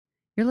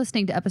You're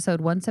listening to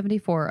episode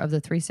 174 of the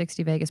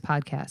 360 Vegas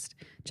podcast.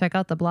 Check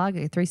out the blog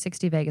at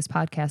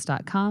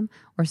 360vegaspodcast.com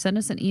or send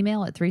us an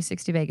email at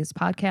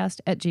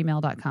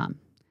 360vegaspodcast@gmail.com.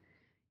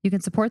 You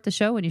can support the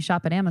show when you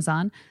shop at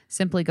Amazon.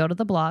 Simply go to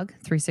the blog,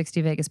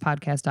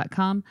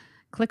 360vegaspodcast.com,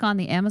 click on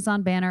the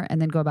Amazon banner,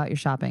 and then go about your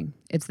shopping.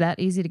 It's that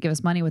easy to give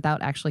us money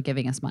without actually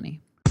giving us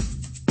money.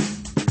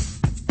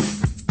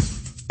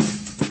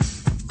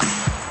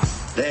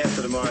 Day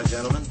after tomorrow,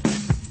 gentlemen,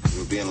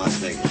 we'll be in Las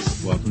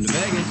Vegas. Welcome to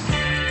Vegas.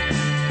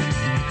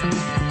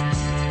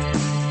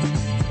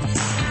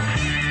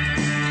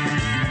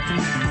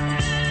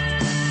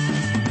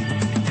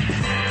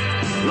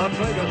 Las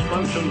Vegas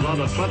functions on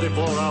a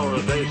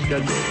 24-hour-a-day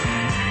schedule.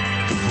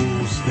 The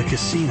pools, the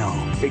casino.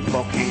 Big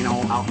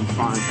volcano out in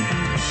front.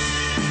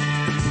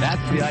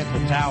 That's the Eiffel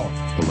Tower.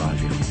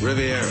 Bellagio.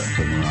 Riviera.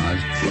 The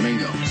Mirage.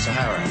 Flamingo.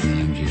 Sahara. The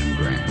MGM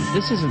Grand.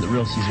 This isn't the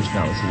real Caesar's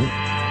Palace, is it?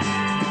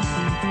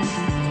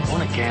 I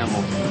want to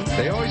gamble.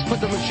 They always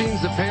put the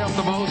machines that pay off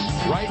the most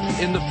right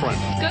in the front.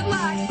 Good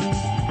luck.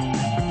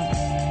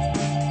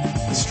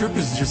 The Strip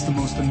is just the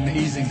most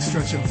amazing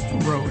stretch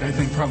of road, I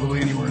think, probably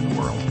anywhere in the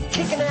world.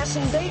 Kicking ass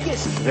in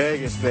Vegas.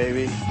 Vegas,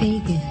 baby.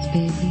 Vegas,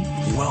 baby.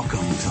 Welcome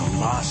to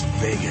Las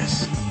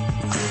Vegas.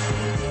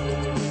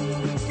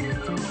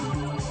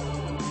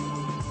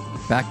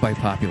 Back by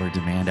popular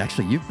demand.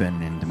 Actually, you've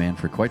been in demand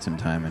for quite some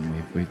time,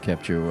 and we've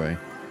kept you away.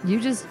 You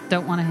just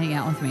don't want to hang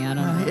out with me. I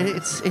don't know.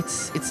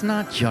 It's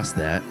not just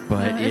that,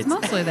 but It's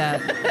mostly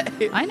that.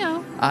 I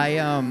know.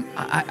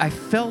 I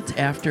felt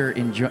after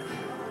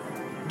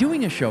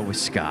doing a show with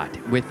Scott,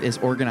 with as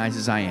organized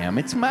as I am,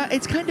 it's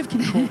kind of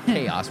controlled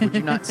chaos. Would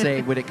you not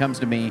say when it comes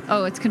to me?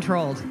 Oh, it's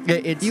controlled.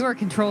 You are a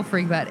control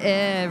freak about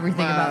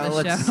everything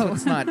about this show.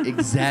 Let's not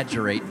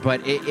exaggerate, but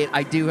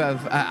I do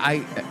have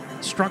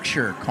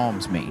structure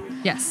calms me.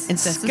 Yes. And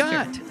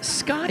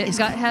Scott is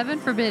God, heaven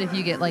forbid if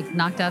you get like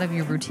knocked out of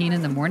your routine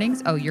in the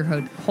mornings. Oh, your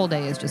whole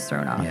day is just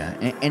thrown off. Yeah,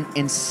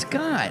 and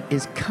Scott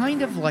is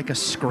kind of like a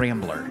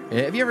scrambler.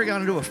 Have you ever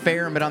gone to a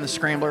fair and been on the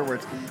scrambler where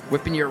it's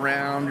whipping you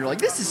around? You're like,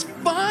 this is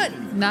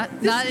fun. Not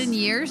in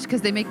years because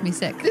they make me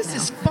sick. This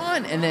is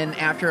fun. And then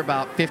after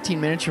about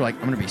 15 minutes, you're like,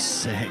 I'm gonna be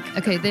sick.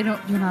 Okay,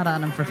 you're not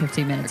on them for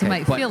 15 minutes. Okay, it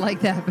might feel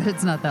like that, but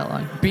it's not that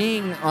long.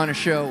 Being on a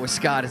show with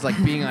Scott is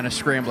like being on a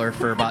scrambler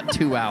for about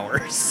 2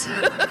 hours.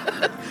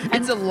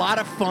 It's a lot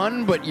of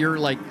fun, but you're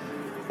like,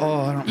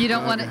 oh, I don't. You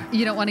don't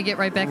want to get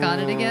right back on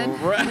it again.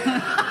 Right.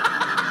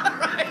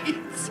 Right.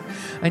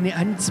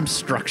 I need some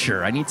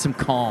structure. I need some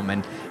calm,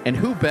 and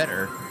who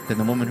better than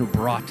the woman who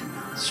brought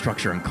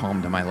structure and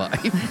calm to my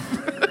life?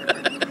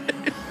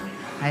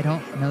 I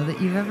don't know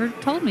that you've ever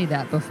told me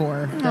that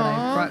before. That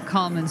I brought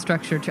calm and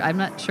structure. I'm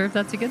not sure if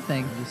that's a good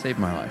thing. You saved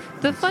my life.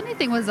 The funny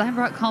thing was I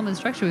brought calm and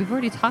structure. We've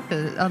already talked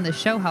on this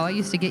show how I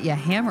used to get you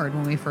hammered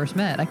when we first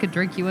met. I could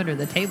drink you under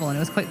the table, and it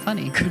was quite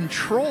funny.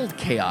 Controlled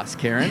chaos,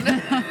 Karen.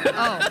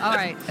 Oh, all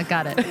right. I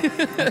got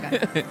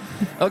it.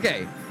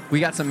 Okay, we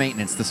got some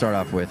maintenance to start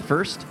off with.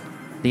 First,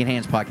 the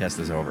Enhanced podcast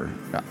is over.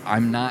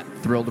 I'm not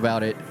thrilled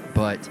about it,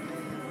 but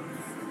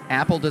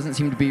Apple doesn't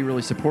seem to be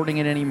really supporting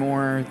it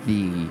anymore.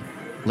 The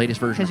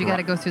latest version. Because you got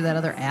to go through that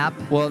other app.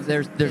 Well,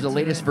 there's a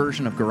latest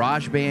version of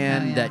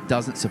GarageBand that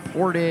doesn't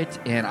support it,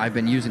 and I've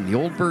been using the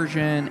old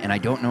version, and I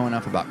don't know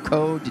enough about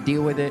code to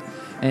deal with it,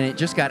 and it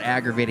just got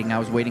aggravating. I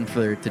was waiting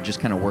for it to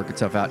just kind of work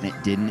itself out, and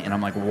it didn't, and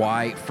I'm like,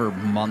 why for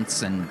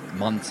months and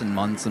months and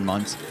months and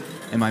months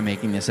am I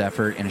making this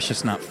effort, and it's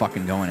just not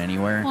fucking going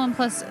anywhere? Well, and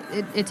plus,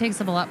 it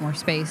takes up a lot more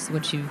space,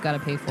 which you've got to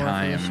pay for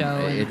the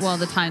show.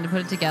 And, the time to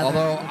put it together.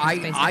 Although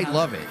I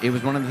love it. It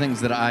was one of the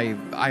things that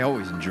I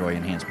always enjoy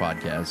Enhanced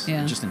Podcasts,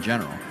 just in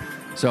general.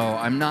 So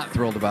I'm not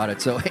thrilled about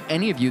it. So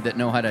any of you that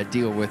know how to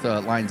deal with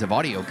lines of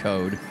audio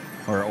code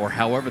or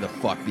however the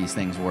fuck these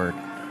things work,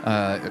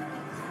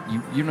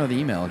 you know the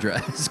email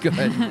address. Go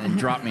ahead and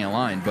drop me a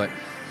line. But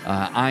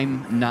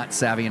I'm not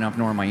savvy enough,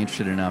 nor am I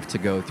interested enough to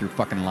go through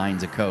fucking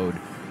lines of code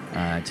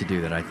to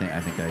do that. I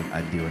think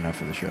I do enough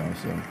for the show.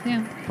 So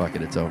fuck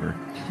it, it's over.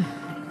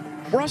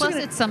 Plus,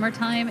 it's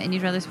summertime, and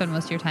you'd rather spend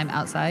most of your time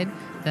outside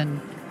than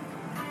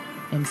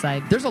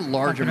inside. There's a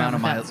large amount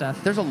of my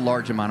stuff. There's a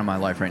large amount of my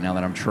life right now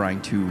that I'm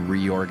trying to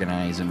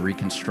reorganize and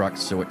reconstruct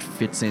so it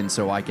fits in.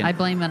 So I can. I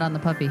blame it on the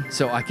puppy.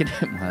 So I can.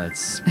 Well,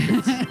 it's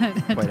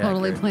quite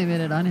totally blame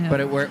it on him.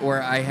 But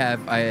where I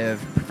have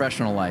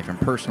professional life and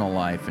personal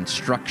life and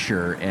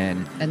structure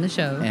and the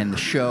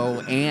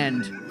show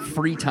and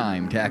free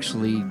time to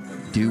actually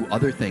do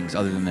other things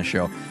other than the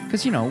show.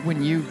 Because,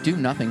 when you do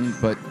nothing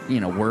but,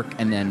 work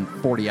and then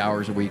 40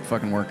 hours a week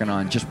fucking working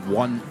on just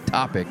one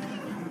topic,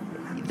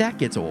 that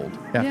gets old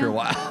after a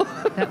while.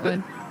 That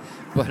would.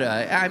 But,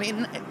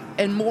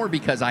 and more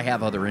because I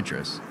have other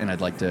interests and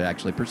I'd like to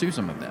actually pursue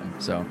some of them.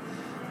 So,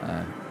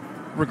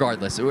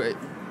 regardless,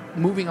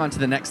 moving on to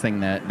the next thing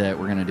that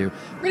we're going to do,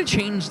 we're going to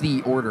change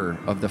the order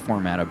of the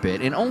format a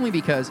bit. And only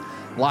because,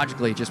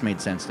 logically, it just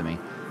made sense to me.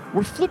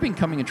 We're flipping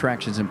coming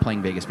attractions and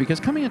playing Vegas because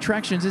coming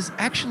attractions is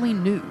actually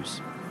news.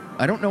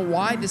 I don't know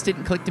why this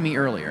didn't click to me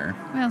earlier.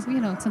 Well,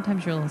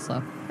 sometimes you're a little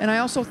slow. And I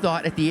also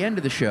thought at the end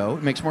of the show,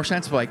 it makes more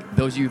sense. Like,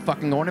 those of you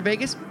fucking going to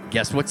Vegas,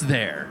 guess what's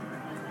there?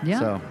 Yeah,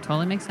 so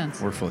totally makes sense.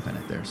 We're flipping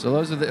it there. So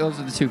those are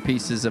the two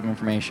pieces of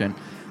information.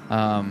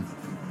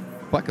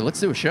 Fuck it,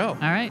 let's do a show.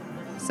 All right.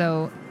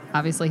 So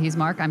obviously he's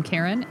Mark. I'm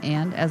Karen.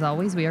 And as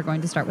always, we are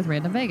going to start with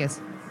Random Vegas.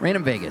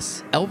 Random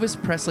Vegas.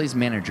 Elvis Presley's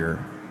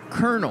manager,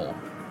 Colonel,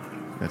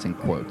 that's in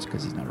quotes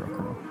because he's not a real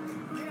colonel,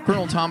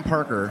 Colonel Tom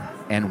Parker,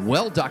 and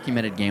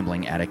well-documented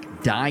gambling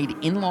addict, died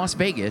in Las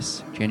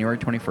Vegas, January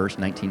 21st,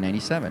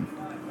 1997.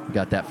 We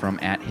got that from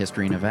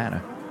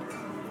 @HistoryNevada.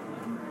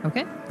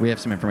 Okay. We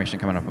have some information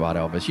coming up about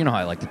Elvis. You know how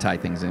I like to tie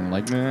things in,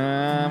 like,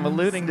 I'm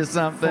alluding to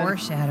something.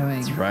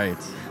 Foreshadowing. That's right.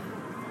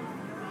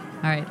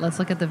 All right, let's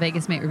look at the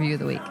Vegas Mate review of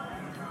the week.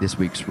 This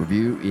week's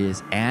review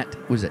is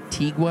was it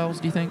Teague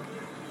Wells, do you think?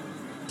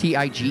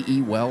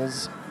 T-I-G-E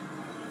Wells?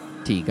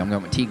 Teague. I'm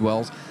going with Teague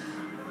Wells.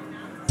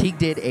 Teague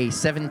did a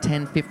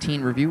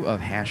 7-10-15 review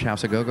of Hash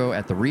House A Go-Go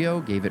at the Rio,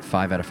 gave it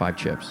 5 out of 5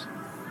 chips.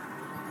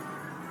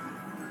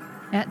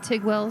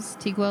 Teague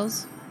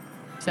Wells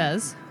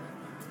says,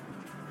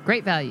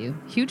 great value,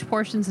 huge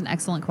portions and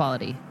excellent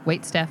quality.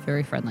 Wait staff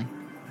very friendly.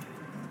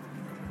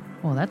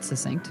 Well, that's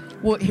succinct.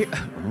 Well, here,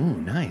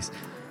 nice.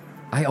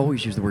 I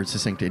always use the word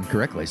succinct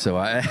incorrectly, so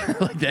I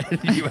like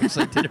that you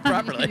actually did it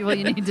properly. Well,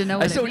 you need to know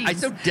what it means. I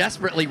so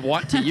desperately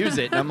want to use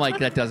it, and I'm like,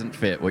 that doesn't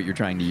fit what you're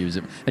trying to use.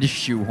 I just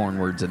shoehorn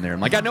words in there. I'm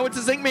like, I know what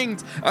succinct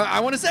means.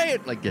 I want to say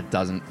it. Like, it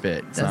doesn't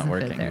fit. It's not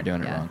working. You're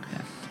doing it wrong.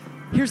 Yeah.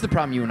 Here's the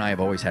problem you and I have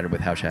always had with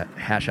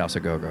Hash House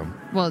A Go-Go.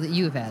 Well, that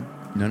you've had.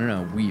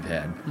 No. We've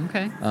had.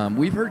 Okay.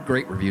 We've heard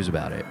great reviews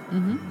about it,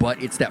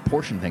 but it's that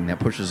portion thing that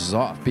pushes us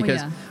off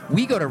because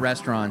we go to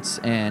restaurants,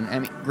 and I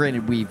mean,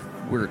 granted,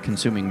 we're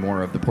consuming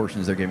more of the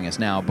portions they're giving us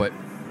now, but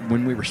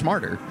when we were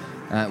smarter,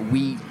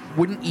 we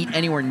wouldn't eat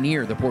anywhere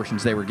near the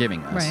portions they were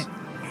giving us.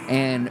 Right.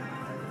 And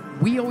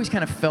we always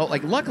kind of felt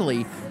like,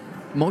 luckily,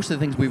 most of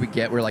the things we would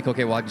get, we're like,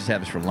 okay, well, I'll just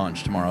have this for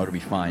lunch tomorrow. It'll be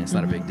fine. It's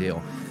not a big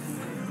deal.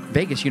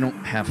 Vegas, you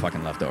don't have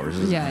fucking leftovers.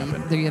 You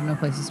have no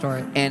place to store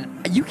it.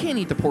 And you can't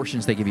eat the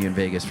portions they give you in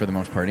Vegas for the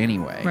most part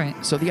anyway.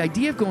 Right. So the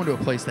idea of going to a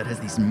place that has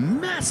these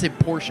massive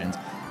portions,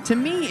 to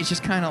me, is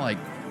just kind of like,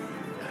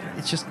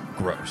 it's just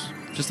gross.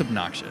 Just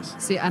obnoxious.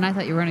 See, and I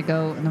thought you were going to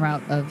go in the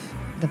route of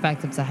the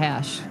fact that it's a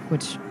hash,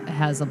 which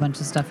has a bunch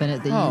of stuff in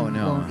it that you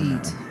won't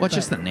eat. Well, it's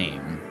just the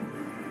name.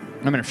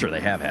 I mean, I'm sure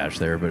they have hash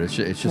there, but it's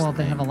just well,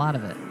 they have a lot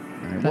of it.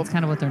 Right. That's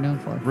kind of what they're known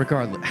for.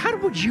 Regardless. How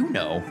would you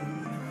know?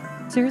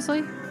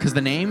 Seriously? Because the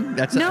name?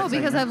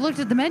 Because I've looked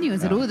at the menu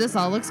and said, "Ooh, this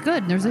all looks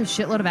good." And there's a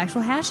shitload of actual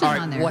hashes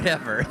on there.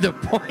 Whatever. The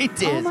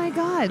point is, oh my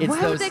god,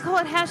 why would they call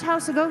it Hash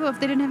House A Go-Go if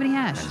they didn't have any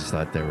hash? I just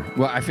thought they were.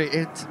 Well, I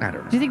don't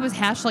know. Do you think it was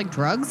hash like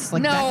drugs?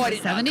 Like no, back in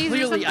the 70s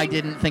clearly or something? I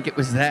didn't think it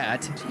was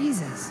that.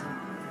 Jesus.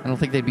 I don't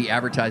think they'd be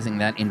advertising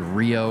that in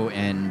Rio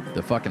and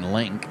the fucking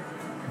Link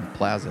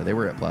Plaza. They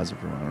were at Plaza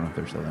for a while. I don't know if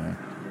they're still there.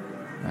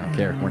 I don't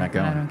care. We're not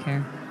going. I don't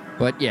care.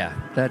 But yeah,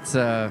 that's.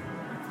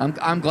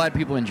 I'm glad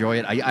people enjoy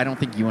it. I don't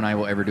think you and I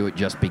will ever do it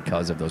just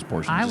because of those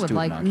portions. I would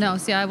like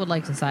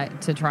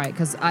to try it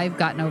because I've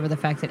gotten over the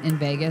fact that in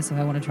Vegas, if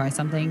I want to try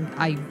something,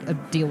 I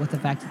deal with the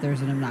fact that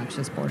there's an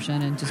obnoxious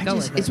portion and just go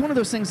with it. It's one of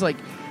those things like.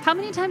 How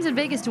many times in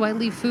Vegas do I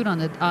leave food on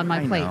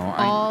my plate?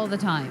 All the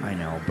time. I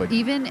know, but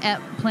even at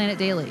Planet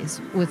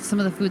Dailies with some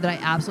of the food that I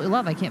absolutely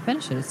love, I can't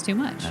finish it. It's too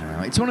much. I don't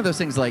know. It's one of those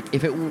things like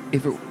if it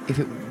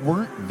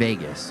weren't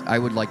Vegas, I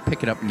would like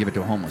pick it up and give it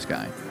to a homeless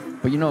guy.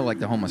 But like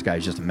the homeless guy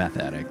is just a meth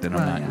addict, and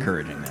I'm not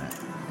encouraging that.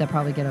 They'll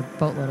probably get a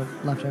boatload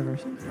of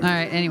leftovers. All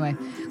right, anyway,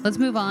 let's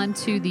move on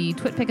to the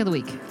Twit Pick of the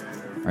Week.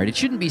 All right, it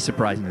shouldn't be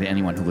surprising to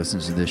anyone who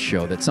listens to this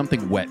show that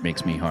something wet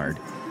makes me hard.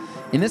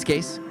 In this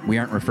case, we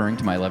aren't referring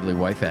to my lovely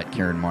wife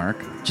 @Karen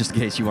Mark, just in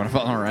case you want to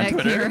follow her on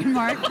Twitter. Karen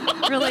Mark?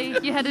 Really?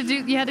 You had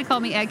to call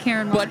me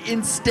 @Karen Mark. But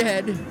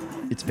instead,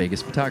 it's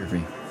Vegas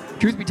photography.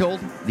 Truth be told,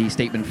 the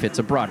statement fits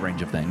a broad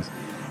range of things.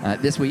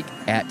 This week,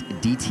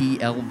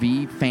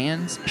 @DTLV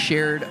fans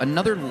shared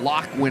another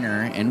lock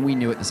winner, and we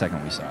knew it the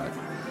second we saw it.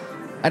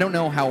 I don't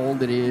know how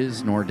old it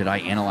is, nor did I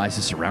analyze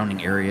the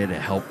surrounding area to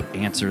help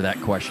answer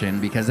that question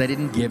because I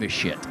didn't give a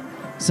shit.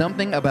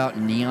 Something about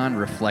neon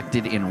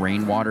reflected in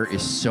rainwater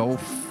is so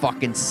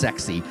fucking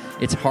sexy.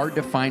 It's hard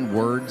to find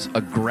words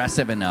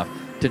aggressive enough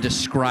to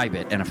describe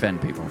it and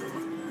offend people.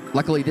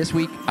 Luckily, this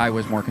week, I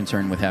was more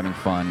concerned with having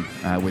fun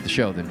with the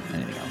show than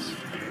anything else.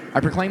 I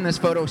proclaim this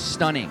photo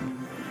stunning.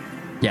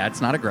 Yeah,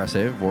 it's not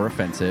aggressive or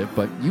offensive,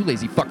 but you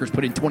lazy fuckers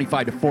put in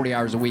 25 to 40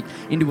 hours a week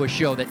into a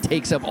show that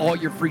takes up all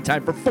your free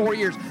time for 4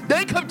 years.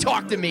 Then come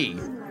talk to me.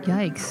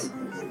 Yikes.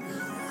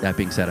 That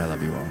being said, I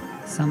love you all.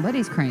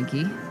 Somebody's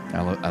cranky.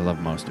 I love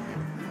most of you.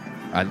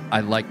 I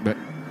like, but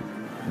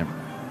never.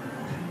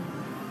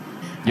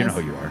 You know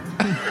who you are.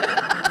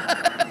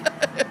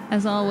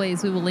 As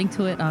always, we will link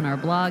to it on our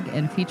blog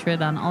and feature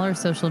it on all our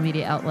social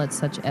media outlets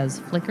such as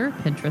Flickr,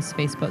 Pinterest,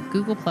 Facebook,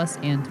 Google+,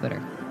 and Twitter.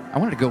 I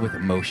wanted to go with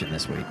emotion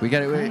this week. We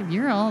got it.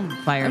 You're all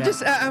fired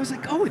up. I was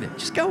like, go with it.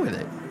 Just go with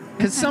it.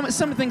 Because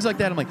some things like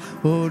that, I'm like,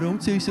 oh,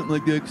 don't say something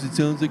like that because it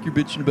sounds like you're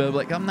bitching about it.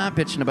 Like, I'm not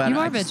bitching about it. You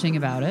are bitching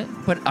about it.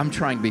 But I'm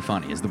trying to be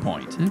funny is the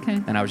point.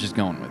 Okay. And I was just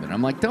going with it.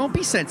 I'm like, don't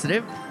be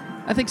sensitive.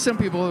 I think some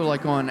people are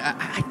like going,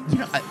 I'm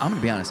going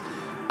to be honest.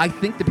 I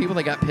think the people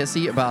that got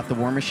pissy about the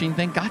War Machine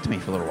thing got to me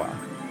for a little while.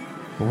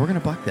 But we're going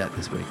to buck that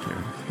this week,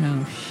 Karen.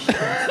 Oh, shit.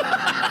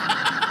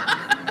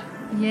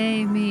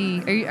 Yay,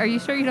 me. Are you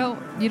sure you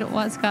don't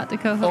want Scott to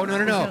co-host? Oh,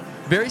 no.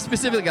 Very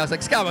specifically, I was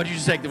like, Scott, why don't you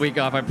just take the week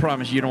off? I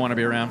promise you don't want to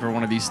be around for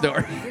one of these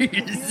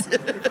stories.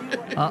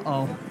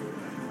 Uh-oh.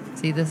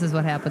 See, this is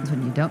what happens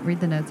when you don't read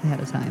the notes ahead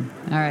of time.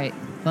 All right.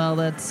 Well,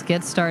 let's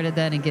get started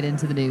then and get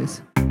into the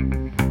news.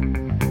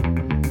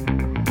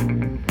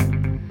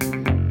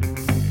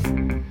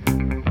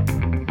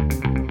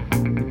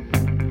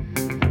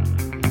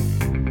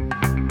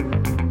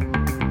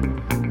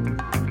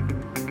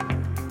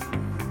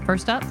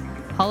 First up,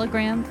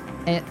 Hologram.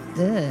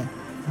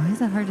 Why is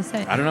that hard to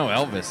say? I don't know.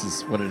 Elvis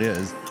is what it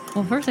is.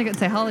 Well, first I could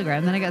say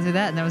hologram, then I got through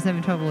that, and I was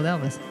having trouble with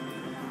Elvis.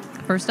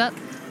 First up,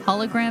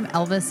 Hologram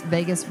Elvis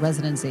Vegas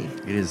Residency.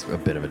 It is a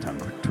bit of a tongue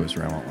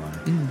twister, I won't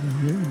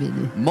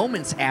lie.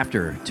 Moments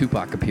after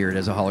Tupac appeared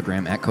as a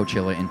hologram at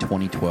Coachella in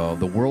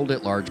 2012, the world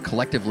at large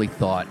collectively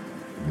thought,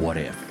 what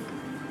if?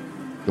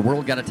 The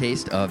world got a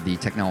taste of the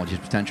technology's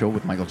potential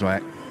with Michael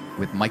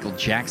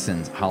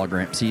Jackson's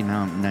hologram. See,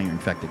 now you're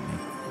infecting me.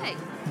 Hey.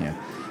 Yeah.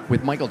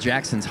 With Michael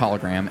Jackson's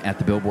hologram at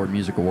the Billboard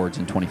Music Awards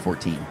in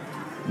 2014.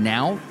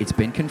 Now, it's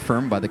been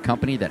confirmed by the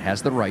company that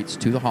has the rights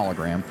to the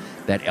hologram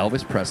that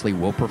Elvis Presley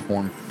will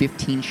perform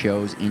 15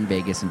 shows in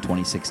Vegas in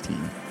 2016.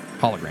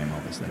 Hologram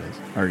Elvis, that is.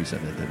 I already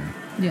said that, didn't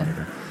I? Yeah.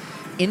 Whatever.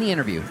 In the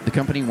interview, the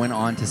company went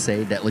on to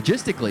say that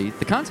logistically,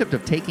 the concept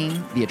of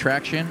taking the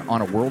attraction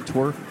on a world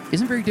tour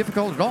isn't very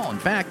difficult at all. In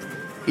fact,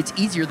 it's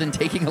easier than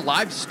taking a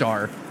live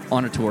star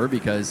on a tour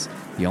because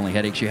the only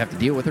headaches you have to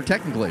deal with are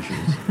technical issues.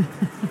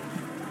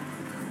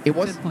 Good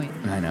point.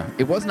 I know.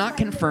 It was not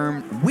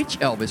confirmed which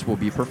Elvis will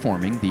be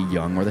performing, the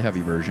young or the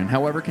heavy version.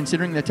 However,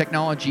 considering the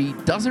technology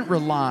doesn't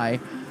rely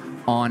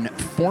on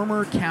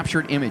former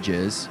captured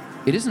images,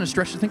 it isn't a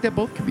stretch to think that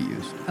both could be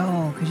used.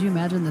 Oh, could you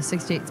imagine the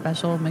 68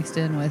 special mixed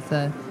in with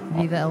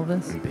Viva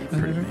Elvis? It'd be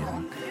pretty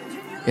amazing.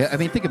 Yeah, I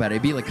mean, think about it.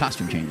 It'd be like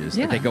costume changes.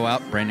 Yeah. Like they go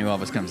out, brand new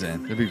Elvis comes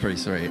in. It'd be pretty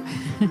sweet.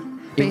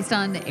 Based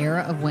on the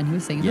era of when he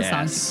was singing the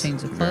songs, Yes, you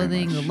change the very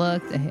clothing, the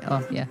much. look.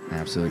 Oh, yeah.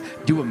 Absolutely.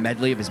 Do a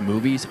medley of his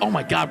movies. Oh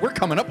my God, we're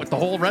coming up with the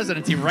whole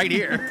residency right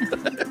here.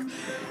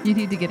 You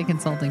need to get a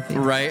consulting fee.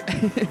 Right.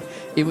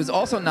 It was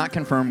also not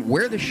confirmed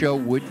where the show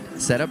would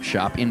set up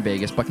shop in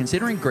Vegas, but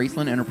considering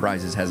Graceland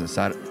Enterprises has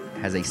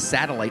a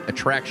satellite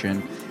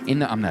attraction in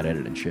the... I'm not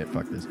editing shit,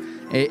 fuck this.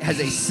 It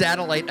has a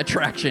satellite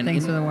attraction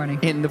Thanks for the warning.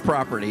 in the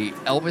property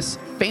Elvis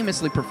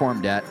famously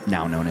performed at,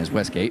 now known as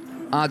Westgate.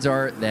 Odds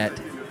are that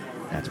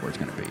that's where it's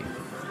going to be.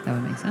 That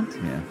would make sense.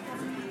 Yeah.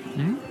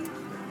 All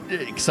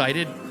right.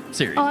 Excited?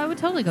 Serious. Oh, I would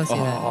totally go see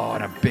that. Oh,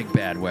 in a big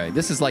bad way.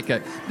 This is like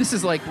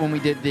when we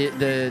did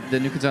the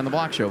New Kids on the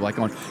Block show, like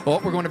going, oh,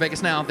 we're going to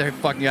Vegas now. They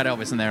fucking got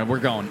Elvis in there. We're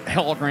going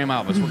hologram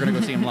Elvis. We're gonna go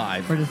see him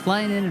live. We're just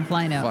flying in and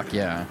flying out. Fuck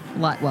yeah.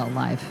 Live.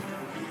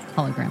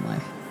 Hologram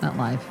live, not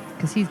live,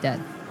 because he's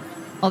dead.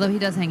 Although he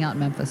does hang out in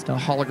Memphis still.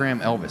 Hologram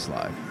Elvis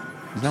live.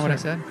 Isn't that what I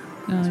said?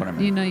 That's what I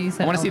meant. You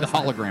said I want to see the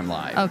Elvis live. hologram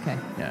live. Okay.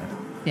 Yeah.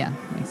 Yeah,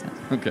 makes sense.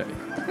 Okay.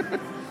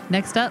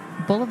 Next up,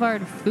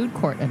 Boulevard Food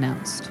Court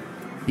announced.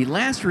 The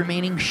last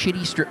remaining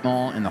shitty strip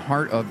mall in the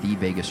heart of the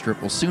Vegas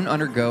Strip will soon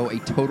undergo a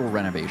total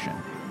renovation.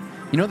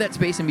 You know that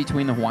space in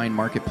between the Hawaiian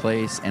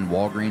Marketplace and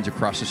Walgreens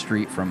across the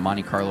street from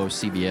Monte Carlo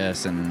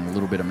CVS and a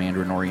little bit of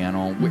Mandarin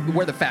Oriental,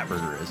 where the Fat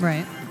Burger is?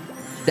 Right.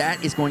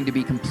 That is going to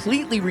be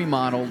completely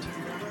remodeled.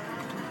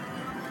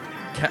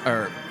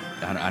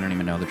 I don't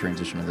even know the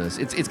transition of this.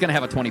 It's going to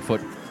have a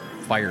 20-foot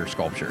fire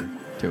sculpture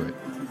to it.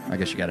 I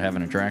guess you got to have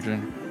an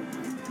attraction.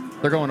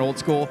 They're going old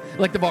school.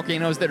 Like the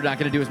volcanoes, they're not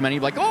going to do as many.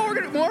 Like, oh, we're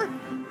going to do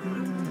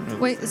more.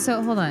 Wait,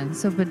 so hold on.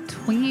 So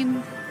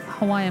between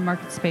Hawaiian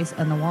Market Space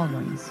and the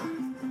Walgreens.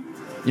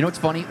 You know what's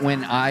funny?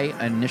 When I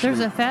initially...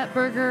 There's a Fat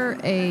Burger,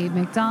 a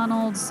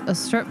McDonald's, a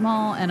strip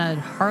mall, and a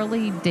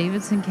Harley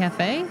Davidson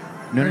cafe?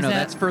 No,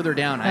 that's further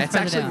down. That's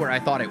actually down. where I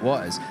thought it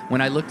was.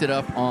 When I looked it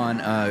up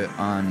on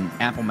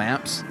Apple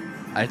Maps,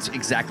 it's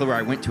exactly where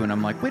I went to, and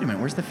I'm like, wait a minute,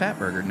 where's the Fat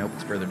Burger? Nope,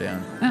 it's further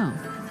down.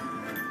 Oh.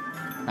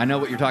 I know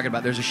what you're talking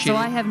about. There's a shitty... So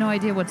I have no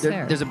idea what's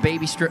there. There's a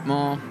baby strip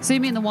mall. So you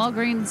mean the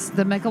Walgreens,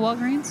 the Mecca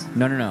Walgreens?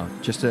 No.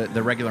 Just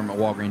the regular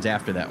Walgreens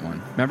after that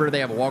one. Remember they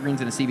have a Walgreens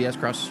and a CVS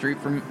across the street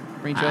from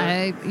each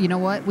other? You know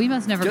what? We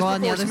must never Just go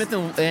on the before other...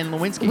 Smith and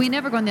Lewinsky. We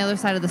never go on the other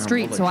side of the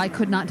street, so I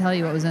could not tell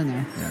you what was in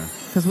there. Yeah.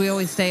 Because we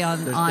always stay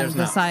on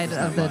the side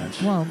of the...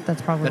 Much. Well,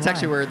 that's probably That's why.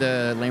 actually where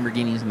the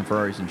Lamborghinis and the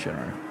Ferraris and shit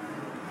are.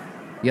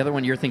 The other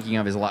one you're thinking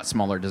of is a lot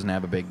smaller. Doesn't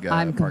have a big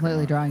I'm parking completely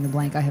lot. drawing a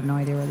blank. I have no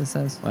idea where this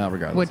is. Well,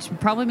 regardless. Which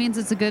probably means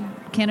it's a good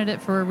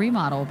candidate for a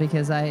remodel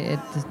because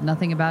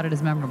nothing about it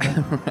is memorable.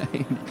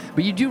 Right.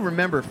 But you do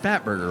remember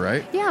Fat Burger,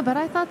 right? Yeah, but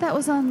I thought that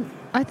was on...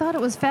 I thought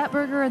it was Fat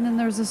Burger and then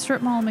there's a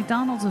strip mall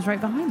McDonald's was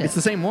right behind it. It's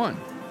the same one.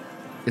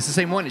 It's the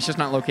same one. It's just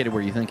not located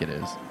where you think it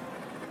is.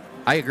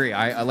 I agree.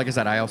 Like I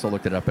said, I also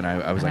looked it up, and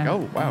I was like,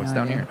 oh, wow, it's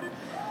down here.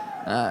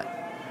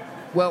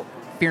 Well,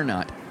 fear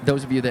not.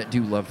 Those of you that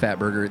do love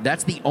Fatburger,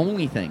 that's the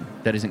only thing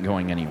that isn't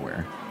going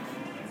anywhere.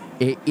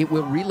 It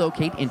will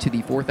relocate into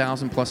the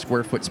 4,000-plus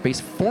square foot space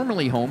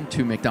formerly home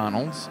to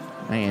McDonald's,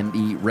 and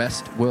the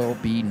rest will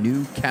be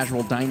new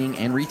casual dining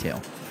and retail.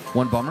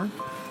 One bummer,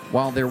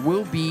 while there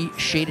will be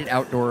shaded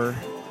outdoor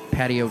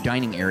patio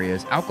dining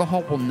areas,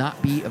 alcohol will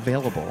not be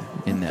available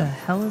in them. What the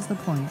hell is the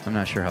point? I'm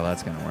not sure how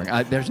that's going to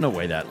work. There's no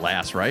way that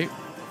lasts, right?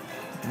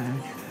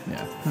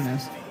 Yeah. Who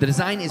knows? The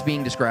design is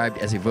being described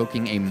as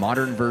evoking a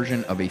modern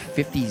version of a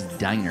 50s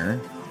diner.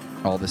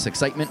 All this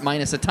excitement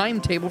minus a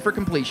timetable for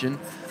completion,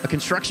 a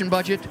construction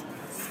budget,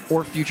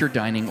 or future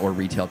dining or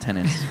retail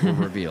tenants were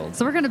revealed.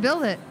 So we're going to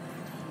build it.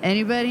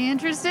 Anybody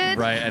interested?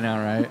 Right, I know,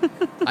 right?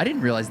 I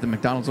didn't realize the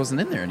McDonald's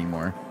wasn't in there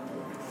anymore.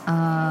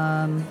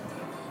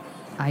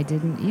 I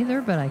didn't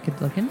either, but I could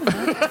look into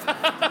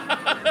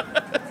that.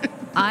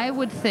 I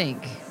would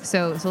think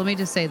so. Let me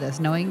just say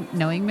this: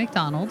 knowing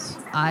McDonald's,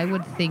 I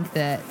would think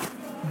that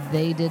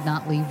they did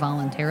not leave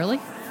voluntarily.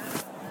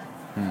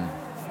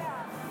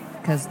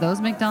 Because those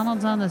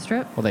McDonald's on the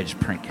Strip, well, they just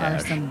print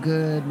cash. are some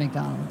good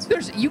McDonald's.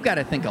 You got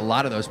to think a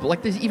lot of those, but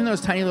like even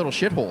those tiny little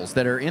shitholes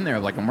that are in there,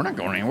 like, we're not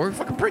going anywhere. We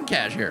fucking print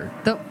cash here.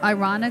 Though,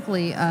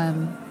 ironically,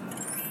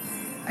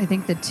 I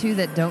think the two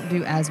that don't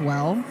do as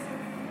well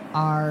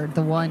are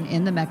the one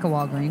in the Mecca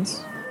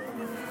Walgreens,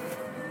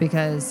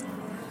 because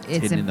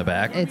it's hidden in the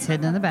back. It's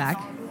hidden in the back,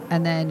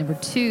 and then number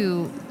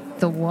two,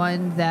 the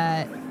one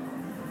that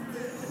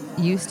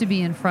used to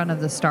be in front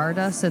of the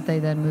Stardust that they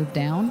then moved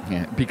down.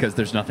 Yeah, because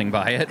there's nothing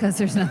by it. Because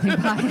there's nothing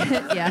by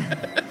it.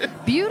 Yeah,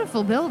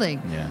 beautiful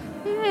building. Yeah.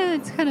 Yeah,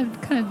 it's kind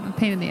of a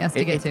pain in the ass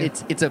to get to.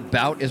 It's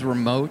about as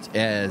remote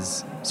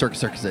as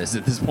Circus is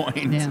at this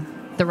point. Yeah.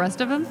 The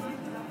rest of them,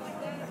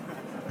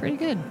 pretty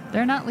good.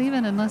 They're not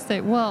leaving unless they.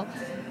 Well,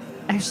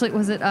 actually,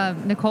 was it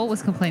Nicole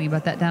was complaining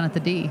about that down at the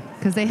D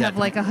because they have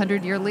like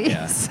 100-year lease.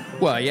 Yeah.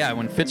 Well, yeah.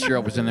 When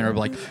Fitzgerald was in there,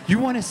 like, you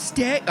want to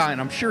stay?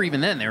 And I'm sure even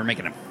then they were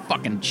making a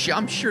fucking.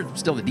 I'm sure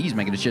still the D's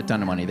making a shit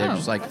ton of money. They're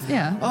just like,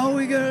 yeah. Oh,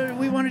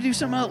 we want to do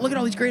something else. Look at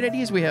all these great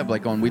ideas we have.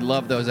 Like, going, we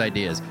love those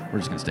ideas. We're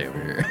just gonna stay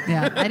over here.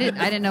 Yeah, I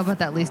didn't know about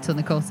that lease till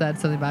Nicole said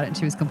something about it, and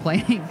she was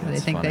complaining because they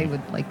think funny. they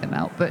would like them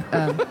out. But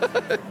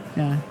yeah,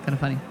 kind of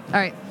funny. All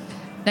right.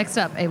 Next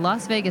up, a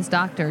Las Vegas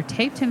doctor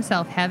taped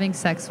himself having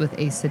sex with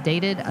a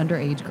sedated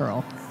underage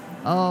girl.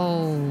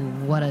 Oh,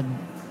 what a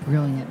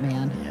brilliant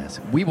man.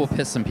 Yes. We will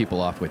piss some people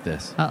off with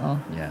this.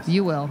 Uh-oh. Yes.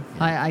 You will.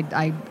 Yeah.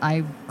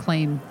 I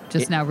claim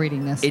now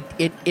reading this.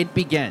 It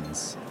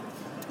begins.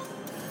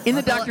 In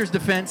the doctor's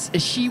defense,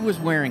 she was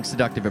wearing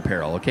seductive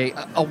apparel, okay?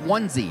 A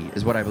onesie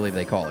is what I believe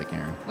they call it,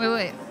 Karen.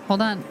 Wait.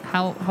 Hold on.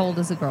 How old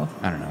is the girl?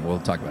 I don't know. We'll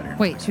talk about it.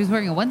 Wait, she was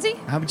wearing a onesie?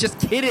 I'm just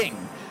kidding.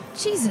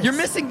 Jesus. You're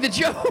missing the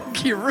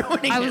joke. You're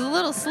ruining it. I was a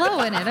little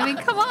slow in it. I mean,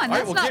 come on.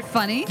 That's not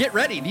funny. Get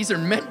ready. These are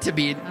meant to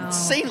be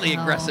insanely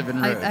aggressive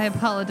and rude. I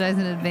apologize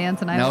in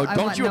advance, and I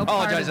don't you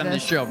apologize on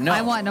this show. No.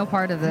 I want no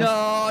part of this.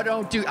 No,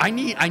 don't do. I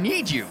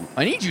need you.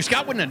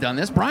 Scott wouldn't have done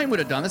this. Brian would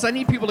have done this. I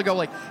need people to go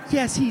like,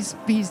 yes, he's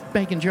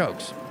making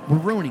jokes. We're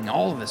ruining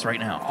all of this right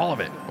now. All of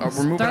it.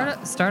 We're moving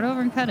on. Start over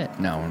and cut it.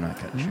 No, we're not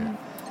cutting shit.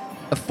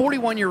 A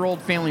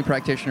 41-year-old family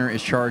practitioner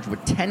is charged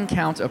with 10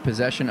 counts of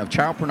possession of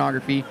child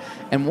pornography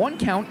and 1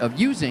 count of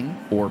using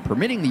or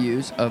permitting the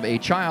use of a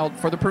child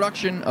for the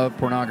production of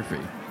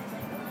pornography.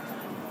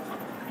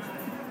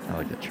 I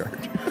like that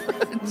charge.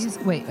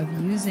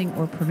 Of using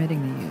or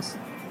permitting the use.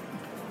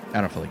 I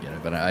don't fully get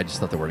it, but I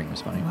just thought the wording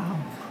was funny. Wow.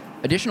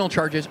 Additional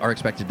charges are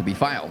expected to be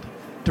filed.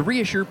 To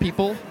reassure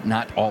people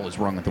not all is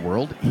wrong with the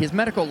world, his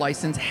medical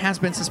license has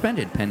been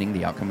suspended pending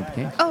the outcome of the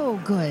case. Oh,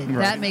 good. Right.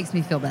 That makes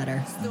me feel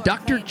better.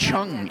 Dr.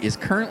 Chung is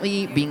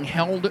currently being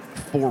held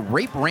for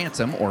rape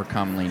ransom, or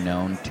commonly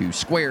known to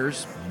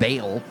squares,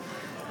 bail,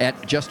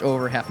 at just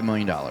over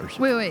 $500,000.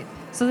 Wait.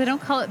 So they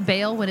don't call it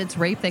bail when it's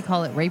rape, they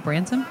call it rape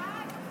ransom?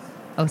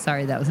 Oh,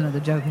 sorry, that was another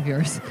joke of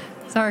yours.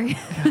 Sorry.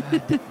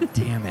 God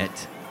damn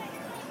it.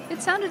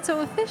 It sounded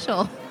so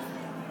official.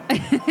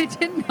 I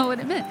didn't know what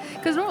it meant.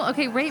 Because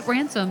rape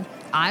ransom,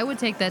 I would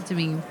take that to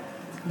mean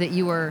that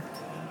you were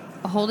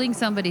holding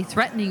somebody,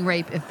 threatening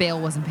rape if bail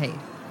wasn't paid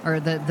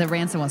or the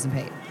ransom wasn't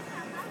paid.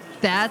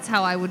 That's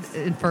how I would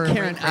infer.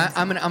 Karen,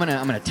 I'm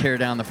gonna tear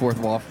down the fourth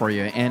wall for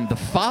you, and the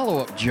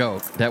follow-up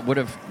joke that would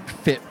have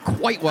fit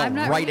quite well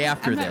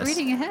after this. I'm not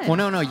reading ahead.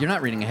 Well, no, you're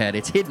not reading ahead.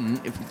 It's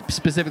hidden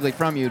specifically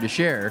from you to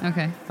share.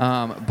 Okay.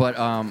 But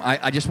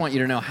I just want you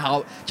to know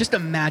how. Just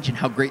imagine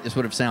how great this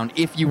would have sounded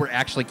if you were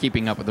actually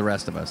keeping up with the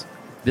rest of us.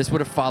 This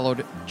would have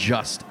followed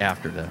just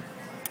after the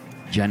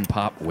Gen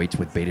Pop waits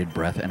with bated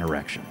breath and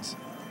erections.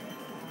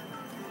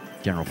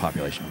 General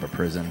population of a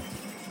prison.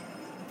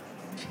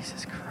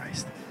 Jesus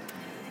Christ.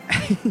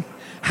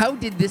 How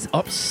did this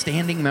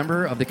upstanding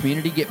member of the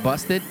community get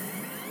busted?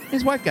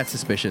 his wife got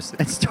suspicious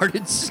and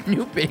started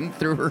snooping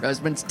through her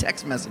husband's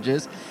text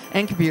messages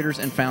and computers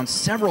and found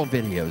several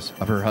videos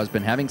of her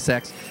husband having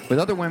sex with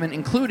other women,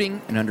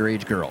 including an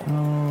underage girl.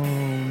 Oh,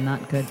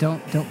 not good.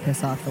 Don't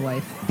piss off the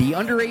wife. The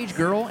underage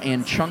girl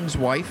and Chung's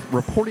wife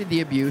reported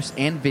the abuse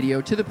and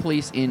video to the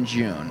police in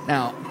June.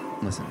 Now,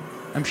 listen,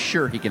 I'm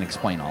sure he can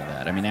explain all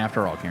that. I mean,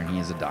 after all, Karen, he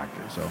is a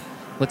doctor, so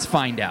let's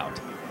find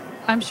out.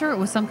 I'm sure it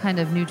was some kind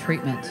of new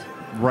treatment.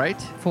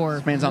 Right? For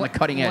this man's on the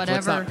cutting edge. Whatever,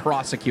 let's not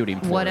prosecute him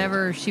for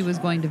whatever she was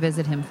going to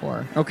visit him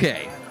for.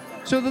 Okay.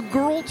 So the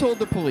girl told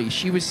the police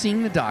she was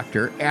seeing the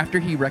doctor after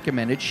he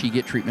recommended she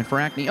get treatment for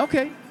acne.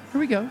 Okay, here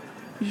we go.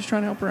 He's just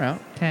trying to help her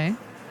out. Okay.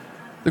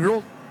 The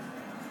girl...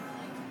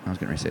 I was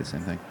going to say the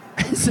same thing.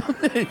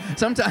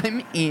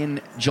 Sometime in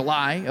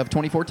July of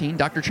 2014,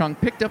 Dr. Chung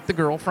picked up the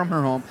girl from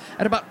her home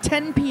at about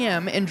 10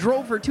 p.m. and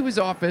drove her to his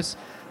office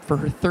for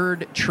her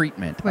third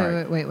treatment.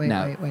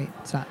 Wait.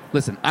 Stop.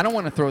 Listen, I don't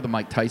want to throw the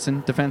Mike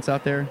Tyson defense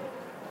out there,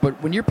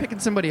 but when you're picking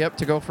somebody up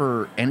to go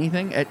for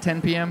anything at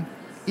 10 p.m.,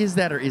 is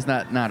that or is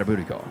that not a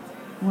booty call?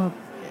 Well,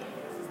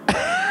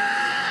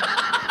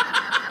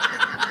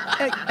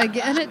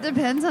 again, it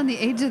depends on the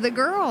age of the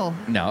girl.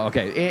 No,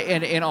 okay.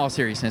 And in all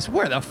seriousness,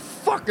 where the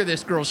fuck are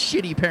this girl's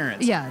shitty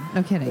parents? Yeah,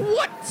 no kidding.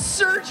 What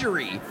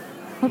surgery?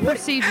 What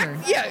procedure?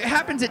 Yeah, it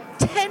happens at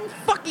 10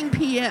 fucking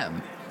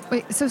p.m.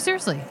 Wait, so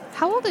seriously,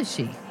 how old is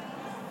she?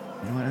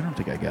 You know what? I don't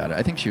think I got it.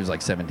 I think she was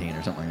like 17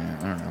 or something like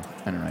that. I don't know.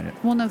 I didn't write it.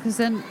 Well, no, because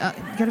then you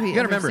gotta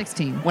remember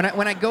 16.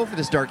 When I go for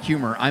this dark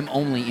humor, I'm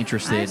only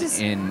interested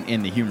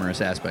in the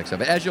humorous aspects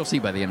of it, as you'll see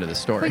by the end of the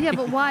story. But yeah,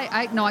 but why?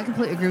 I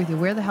completely agree with you.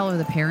 Where the hell are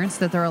the parents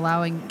that they're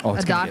allowing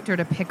a doctor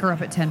to pick her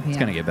up at 10 p.m.? It's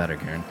gonna get better,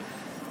 Karen.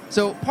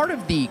 So part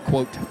of the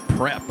quote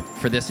prep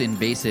for this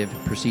invasive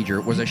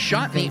procedure was a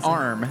shot in the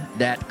arm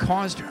that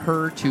caused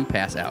her to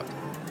pass out.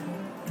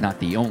 Not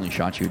the only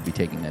shot she would be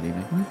taking that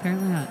evening. Well,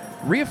 apparently not.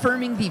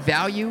 Reaffirming the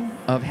value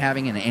of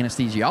having an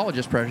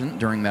anesthesiologist present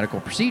during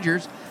medical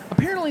procedures,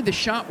 apparently the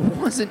shot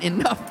wasn't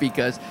enough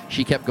because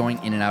she kept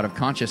going in and out of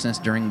consciousness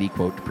during the,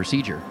 quote,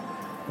 procedure.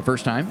 The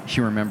first time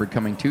she remembered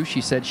coming to,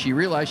 she said she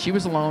realized she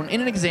was alone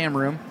in an exam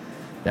room,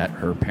 that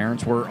her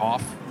parents were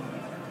off,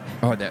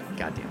 that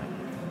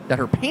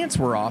her pants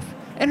were off,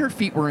 and her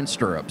feet were in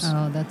stirrups.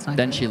 Oh, that's not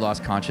Then good. she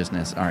lost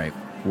consciousness. All right,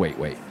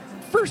 wait.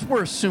 First,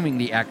 we're assuming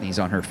the acne's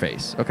on her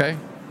face, okay?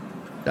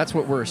 That's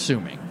what we're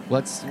assuming.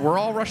 We're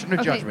all rushing to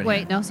judgment.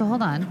 Wait, no, so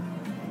hold on.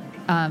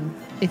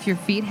 If your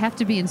feet have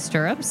to be in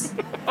stirrups,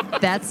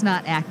 that's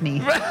not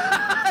acne.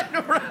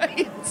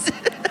 Right.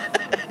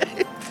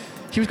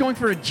 She was going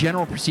for a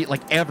general procedure,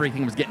 like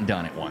everything was getting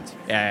done at once.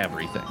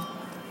 Everything.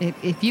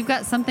 If you've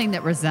got something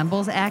that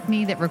resembles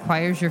acne that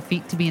requires your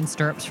feet to be in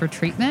stirrups for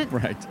treatment,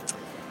 right?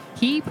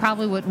 He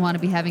probably wouldn't want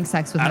to be having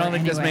sex with her. I don't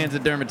think anyway. this man's a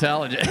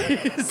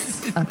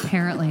dermatologist.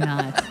 Apparently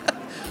not.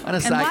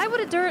 And why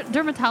would a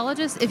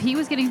dermatologist, if he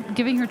was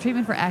giving her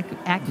treatment for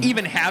acne,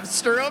 even have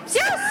stirrups?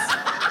 Yes.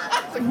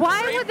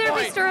 Why would there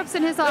be stirrups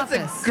in his office?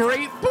 That's a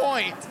great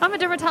point. I'm a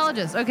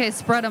dermatologist. Okay,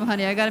 spread them,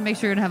 honey. I got to make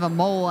sure you're gonna have a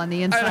mole on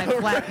the inside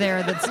flat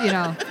there that's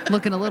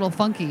looking a little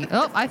funky.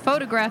 Oh, I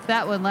photographed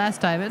that one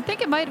last time. I think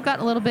it might have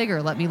gotten a little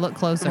bigger. Let me look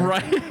closer.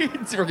 Right.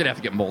 So we're gonna have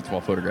to get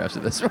multiple photographs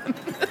of this one.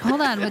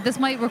 Hold on, but this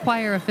might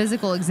require a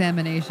physical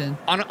examination.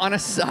 On a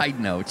side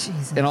note,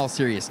 Jesus. In all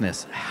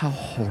seriousness, how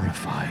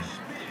horrifying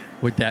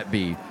would that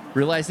be?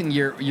 Realizing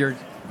you're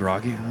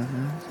groggy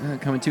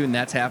coming to, and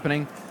that's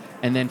happening,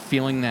 and then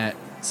feeling that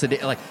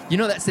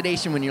that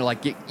sedation when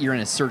you're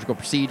in a surgical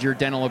procedure,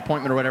 dental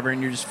appointment, or whatever,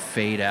 and you just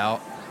fade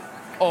out.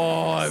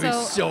 Oh, it'd be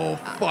so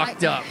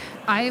fucked up.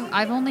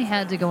 I've only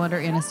had to go under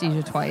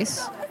anesthesia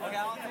twice.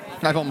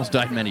 I've almost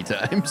died many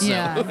times. So.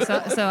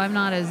 Yeah, so I'm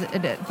not as,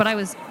 but I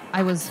was.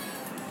 I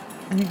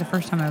think the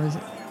first time I was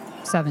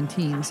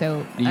 17.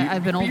 So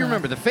I've been older. You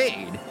remember the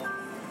fade?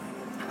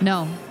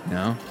 No.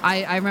 No?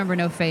 I remember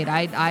no fade.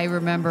 I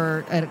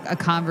remember a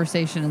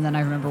conversation, and then I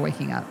remember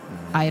waking up.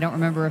 I don't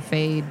remember a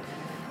fade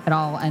at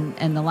all.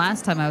 And the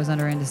last time I was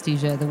under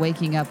anesthesia, the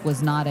waking up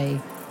was not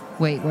a,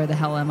 wait, where the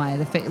hell am I?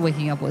 The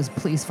waking up was,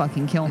 please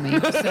fucking kill me.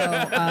 So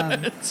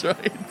that's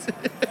right.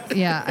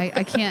 Yeah,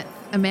 I can't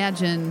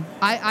imagine.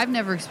 I've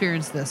never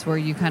experienced this where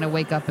you kind of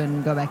wake up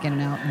and go back in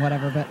and out and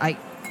whatever. But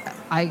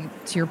I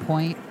to your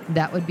point,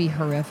 that would be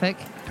horrific.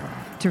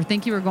 To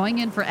think you were going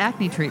in for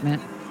acne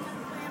treatment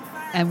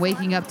and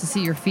waking up to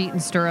see your feet in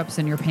stirrups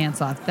and your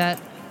pants off.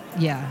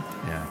 Yeah.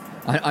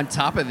 On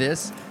top of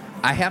this,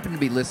 I happen to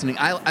be listening.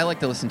 I like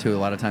to listen to a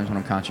lot of times when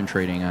I'm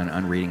concentrating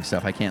on reading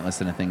stuff. I can't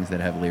listen to things that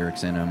have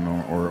lyrics in them,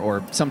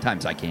 or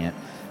sometimes I can't.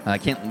 I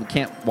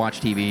can't watch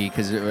TV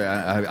because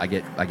I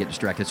get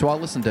distracted. So I'll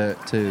listen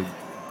to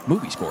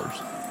movie scores.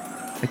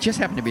 I just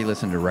happened to be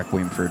listening to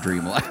Requiem for a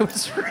Dream while I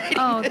was reading.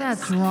 Oh,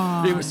 that's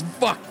wrong. It was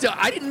fucked up.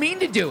 I didn't mean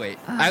to do it.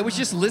 I was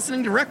just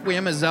listening to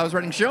Requiem as I was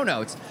writing show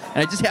notes, and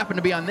I just happened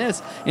to be on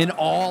this, and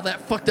all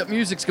that fucked up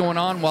music's going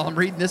on while I'm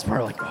reading this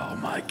part. Like, oh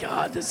my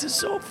god, this is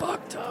so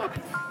fucked up.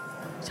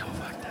 So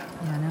fucked up.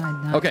 Yeah, no,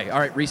 I'm not. Okay, all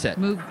right, reset.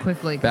 Move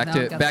quickly. Back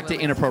to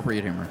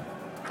inappropriate humor.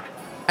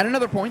 At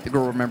another point, the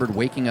girl remembered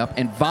waking up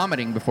and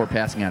vomiting before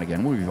passing out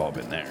again. We've all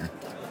been there.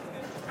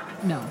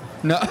 No.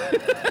 No.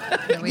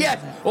 No, we Yeah.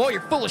 haven't. Oh,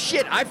 you're full of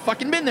shit. I've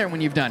fucking been there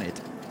when you've done it.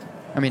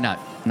 I mean,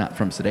 not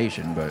from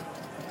sedation, but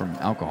from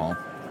alcohol.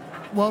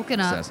 Woken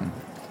up, Assessing.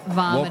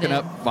 vomited. Woken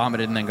up,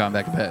 vomited, and then gone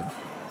back to bed.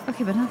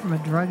 Okay, but not from a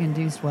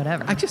drug-induced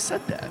whatever. I just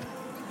said that.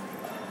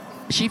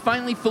 She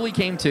finally fully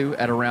came to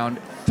at around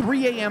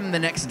 3 a.m. the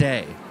next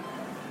day.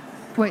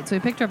 Wait, so he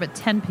picked her up at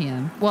 10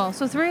 p.m. Well,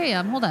 so 3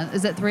 a.m. Hold on.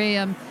 Is that 3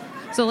 a.m.?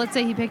 So let's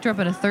say he picked her up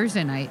at a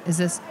Thursday night. Is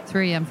this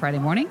 3 a.m. Friday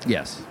morning?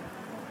 Yes.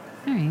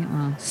 All right,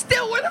 well.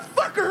 Still, where the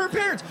fuck are her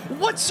parents?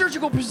 What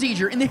surgical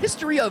procedure in the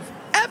history of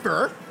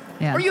ever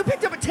Yeah. are you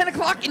picked up at 10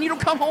 o'clock and you don't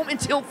come home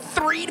until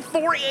 3 to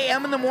 4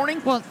 a.m. in the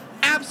morning? Well,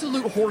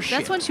 absolute horseshit.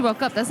 that's when she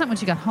woke up. That's not when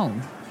she got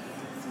home.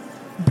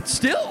 But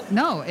still.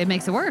 No, it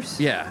makes it worse.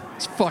 Yeah,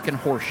 it's fucking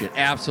horseshit.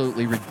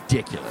 Absolutely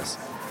ridiculous.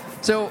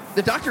 So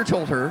the doctor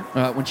told her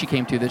when she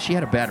came to that she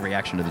had a bad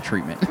reaction to the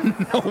treatment.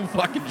 No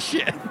fucking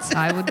shit.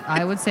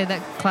 I would say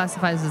that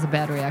classifies as a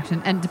bad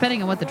reaction. And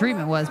depending on what the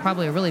treatment was,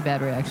 probably a really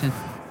bad reaction.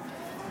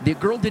 The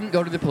girl didn't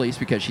go to the police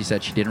because she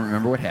said she didn't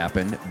remember what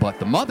happened. But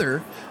the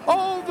mother's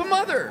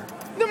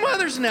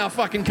now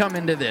fucking come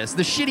into this.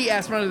 The shitty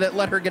ass mother that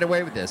let her get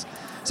away with this.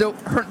 So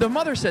the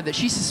mother said that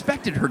she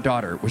suspected her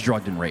daughter was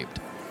drugged and raped.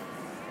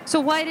 So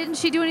why didn't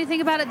she do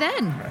anything about it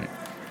then? Right.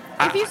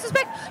 If you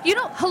suspect,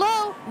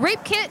 hello,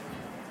 rape kit.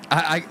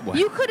 What?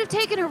 You could have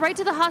taken her right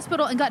to the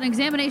hospital and gotten an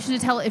examination to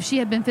tell if she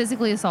had been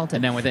physically assaulted.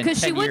 And then within 10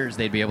 she years,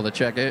 they'd be able to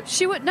check it.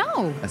 She would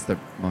know. That's the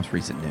most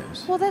recent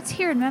news. Well, that's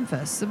here in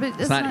Memphis. But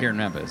It's not here in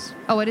Memphis.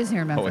 Oh, it is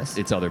here in Oh, Memphis.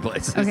 it's other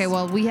places. Okay,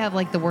 well, we have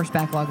like the worst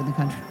backlog in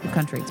the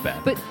country. It's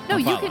bad. But no, I'm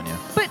you following could. you.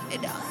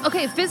 But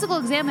okay, physical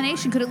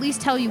examination could at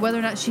least tell you whether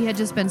or not she had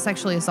just been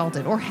sexually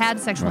assaulted or had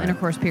sexual Right.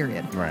 intercourse.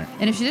 Period. Right.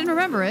 And if she didn't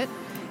remember it,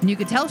 and you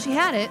could tell she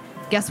had it,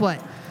 guess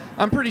what?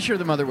 I'm pretty sure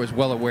the mother was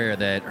well aware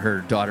that her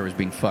daughter was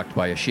being fucked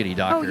by a shitty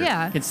doctor. Oh,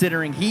 yeah.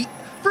 Considering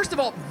first of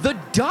all, the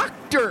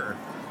doctor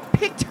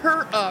picked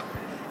her up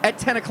at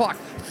 10 o'clock.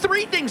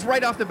 3 things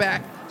right off the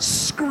bat.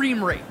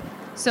 Scream rape.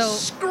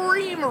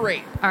 Scream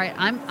rape. All right,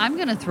 I'm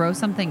going to throw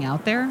something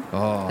out there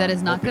that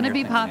is not going to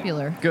be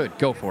popular. Good,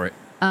 go for it.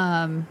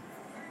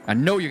 I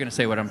know you're going to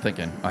say what I'm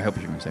thinking. I hope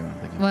you're going to say what I'm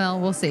thinking. Well,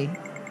 we'll see.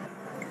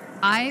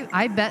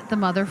 I bet the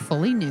mother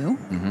fully knew.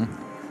 Mm-hmm.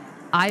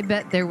 I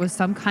bet there was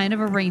some kind of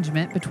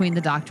arrangement between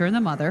the doctor and the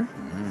mother.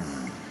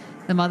 Mm-hmm.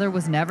 The mother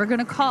was never going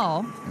to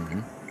call, Mm-hmm.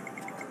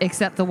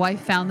 except the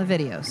wife found the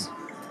videos.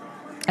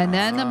 And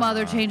then the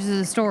mother changes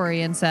the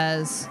story and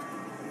says,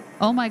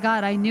 oh my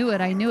God, I knew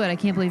it. I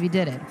can't believe he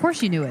did it. Of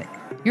course you knew it.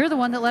 You're the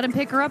one that let him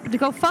pick her up to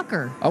go fuck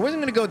her. I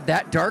wasn't going to go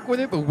that dark with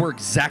it, but we're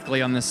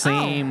exactly on the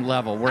same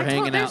level. We're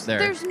hanging out there.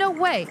 There's no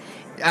way.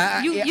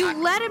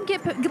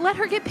 Let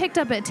her get picked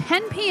up at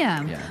 10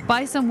 p.m.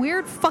 by some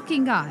weird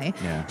fucking guy.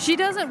 Yeah. She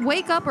doesn't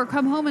wake up or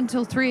come home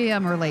until 3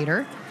 a.m. or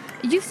later.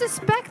 You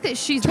suspect that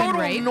she's been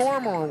raped.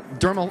 Normal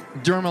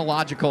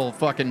dermalogical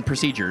fucking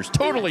procedures.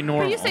 Totally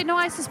normal. But you say, no,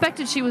 I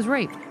suspected she was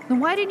raped.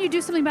 Then why didn't you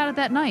do something about it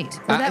that night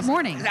or that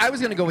morning? I was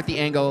going to go with the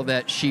angle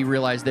that she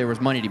realized there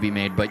was money to be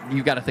made, but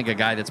you got to think a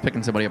guy that's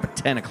picking somebody up at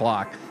 10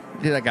 o'clock,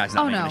 that guy's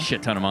not making a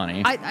shit ton of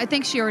money. I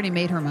think she already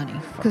made her money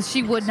because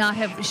she would not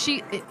have.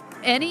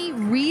 Any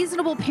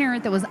reasonable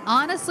parent that was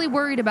honestly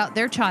worried about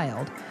their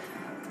child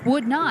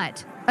would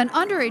not. An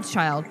underage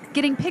child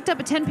getting picked up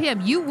at 10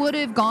 p.m., you would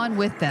have gone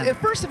with them.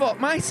 First of all,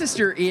 my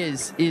sister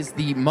is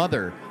the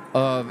mother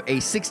of a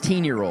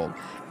 16-year-old,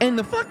 and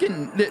the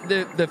fucking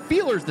the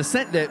feelers, the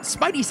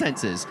spidey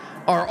senses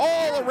are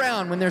all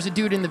around when there's a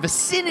dude in the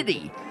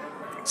vicinity.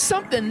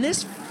 Something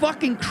this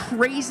fucking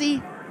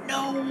crazy?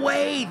 No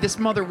way. This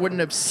mother wouldn't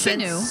have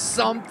sensed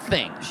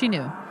something. She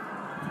knew.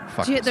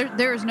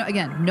 There is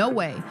no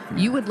way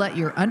you would let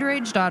your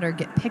underage daughter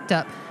get picked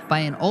up by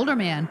an older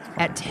man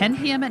at 10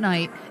 p.m. at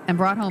night and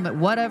brought home at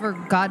whatever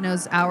God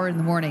knows hour in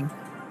the morning,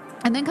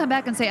 and then come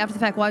back and say after the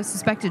fact, well, I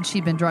suspected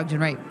she'd been drugged and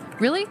raped.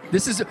 Really?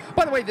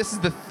 By the way, this is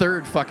the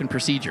 3rd fucking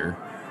procedure.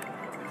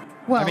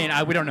 Well, I mean,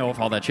 we don't know if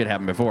all that shit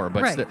happened before,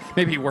 but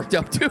maybe he worked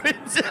up to it.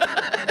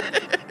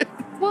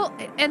 Well,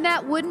 and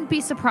that wouldn't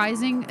be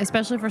surprising,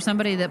 especially for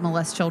somebody that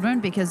molests children,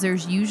 because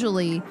there's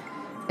usually...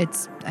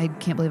 I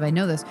can't believe I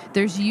know this.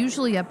 There's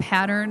usually a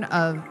pattern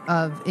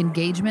of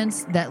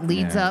engagements that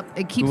leads up.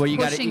 It keeps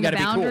pushing the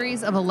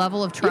boundaries of a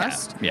level of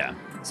trust. Yeah.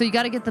 So you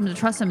got to get them to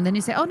trust him, and then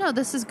you say, "Oh no,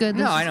 this is good.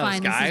 This is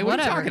fine. This is what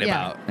whatever." Are you talking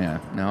about? Yeah.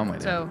 No, I'm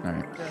with you. All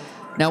right.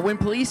 Now, when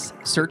police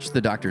searched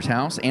the doctor's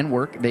house and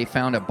work, they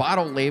found a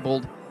bottle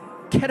labeled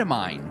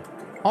ketamine,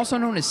 also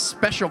known as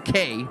Special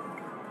K,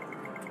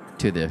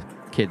 to the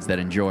kids that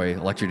enjoy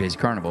Electric Daisy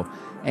Carnival,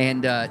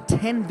 and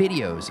 10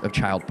 videos of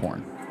child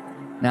porn.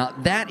 Now,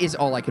 that is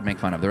all I could make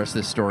fun of. The rest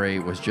of this story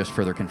was just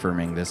further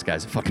confirming this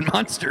guy's a fucking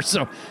monster.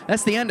 So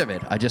that's the end of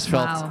it. I just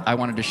felt I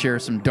wanted to share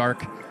some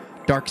dark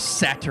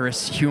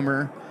satirist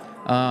humor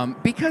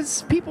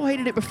because people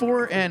hated it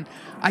before, and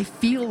I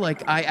feel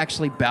like I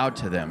actually bowed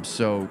to them.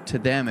 So to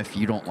them, if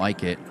you don't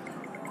like it,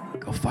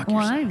 go fuck Well,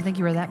 yourself. I didn't think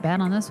you were that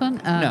bad on this one.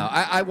 No,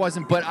 I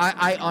wasn't, but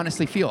I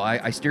honestly feel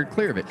I steered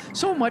clear of it.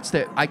 So much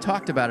that I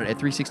talked about it at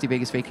 360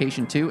 Vegas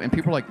Vacation too, and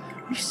people were like,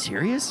 are you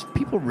serious?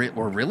 People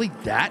were really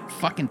that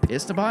fucking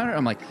pissed about it?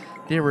 I'm like,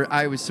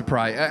 I was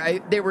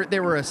surprised. They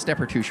were a step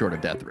or two short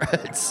of death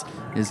threats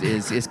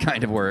is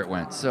kind of where it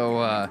went.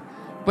 So,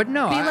 but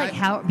no.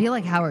 Be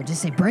like Howard.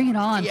 Just say, bring it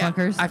on, yeah,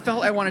 fuckers. I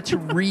felt I wanted to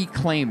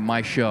reclaim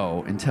my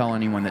show and tell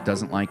anyone that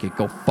doesn't like it,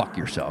 go fuck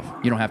yourself.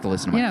 You don't have to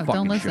listen to my fucking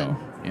don't listen. show.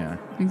 Yeah.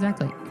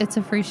 Exactly. It's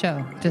a free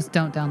show. Just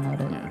don't download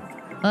it.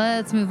 Yeah.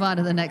 Let's move on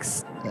to the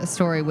next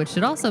story, which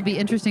should also be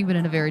interesting, but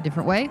in a very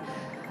different way.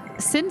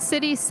 Sin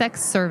City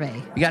Sex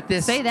Survey. You got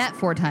this. Say that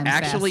 4 times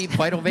Actually, fast.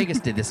 Vital Vegas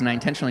did this, and I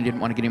intentionally didn't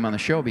want to get him on the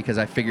show because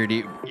I figured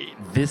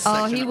this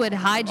section he would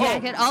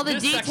hijack it. All the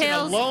this section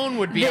details alone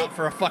would be out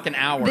for a fucking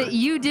hour. that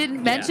you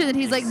didn't mention. And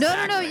he's like,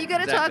 no, you got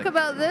to talk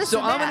about this. So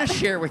and I'm going that. to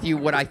share with you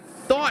what I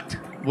thought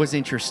was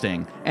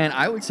interesting, and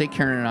I would say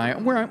Karen and I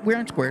we're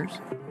on squares.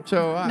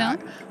 So No.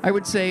 I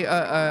would say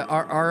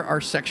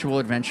our sexual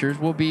adventures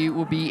will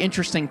be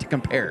interesting to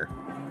compare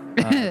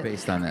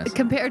based on this.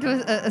 Compared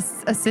to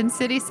a Sin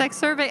City sex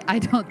survey, I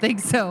don't think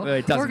so.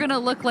 It doesn't. We're gonna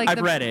look like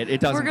I've read it. It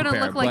doesn't We're gonna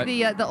compare, look like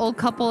but- the old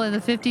couple in the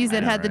 50s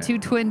that know, had the right? 2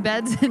 twin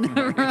beds in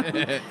the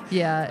room.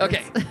 Yeah.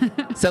 Okay,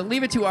 so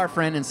leave it to our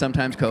friend and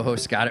sometimes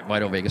co-host Scott at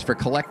Vital Vegas for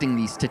collecting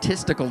the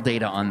statistical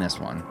data on this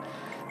one.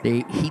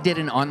 He did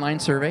an online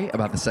survey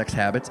about the sex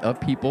habits of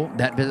people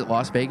that visit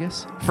Las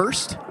Vegas.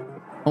 First,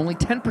 only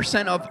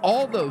 10% of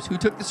all those who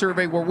took the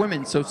survey were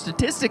women, so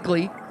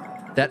statistically,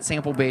 that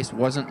sample base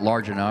wasn't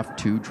large enough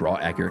to draw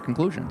accurate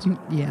conclusions.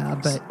 Yeah,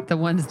 but the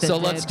ones that So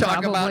let's did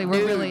talk probably about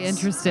were really nudes.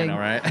 interesting. I know,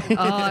 right? Oh,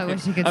 I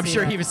wish you could I'm see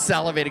sure that. he was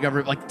salivating over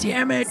it, like,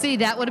 damn it. See,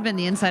 that would have been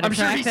the inside I'm of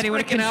sure track he's that he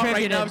would have freaking out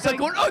right contributed. now. He's like,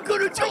 going, I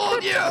could have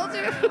told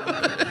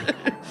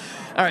you.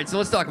 All right, so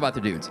let's talk about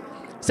the dudes.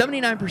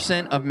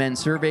 79% of men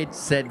surveyed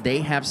said they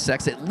have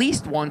sex at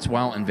least once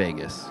while in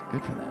Vegas.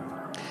 Good for them.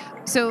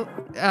 So,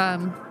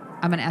 I'm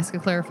going to ask a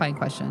clarifying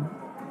question.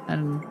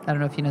 And I don't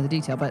know if you know the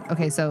detail, but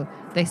okay, so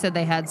they said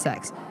they had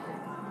sex.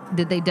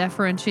 Did they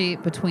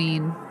differentiate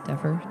between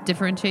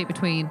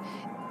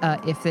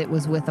if it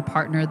was with a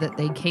partner that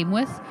they came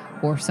with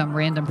or some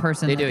random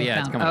person They that do, they yeah,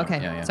 it's found? coming up.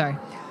 Okay, Yeah, yeah. sorry.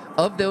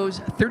 Of those,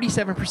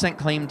 37%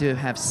 claim to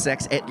have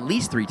sex at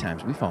least 3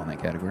 times. We fall in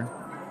that category.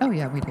 Oh,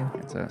 yeah, we do.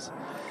 That's us.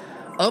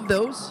 Of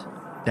those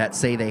that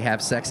say they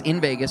have sex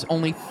in Vegas,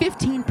 only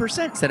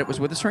 15% said it was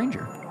with a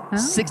stranger. Oh.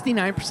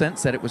 69%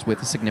 said it was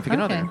with a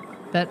significant Okay.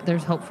 other.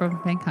 There's hope for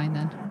mankind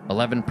then.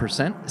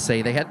 11%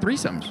 say they had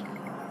threesomes.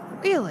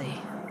 Really?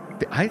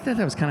 I thought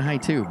that was kind of high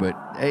too, but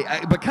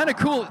kind of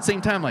cool at the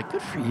same time. Like,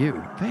 good for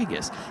you,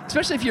 Vegas.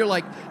 Especially if you're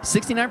like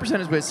 69%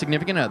 is with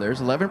significant others,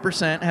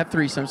 11% have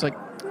threesomes. Like,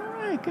 all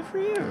right, good for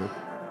you.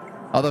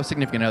 Although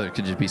significant other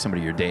could just be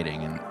somebody you're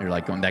dating, and you're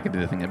like, that could be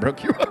the thing that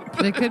broke you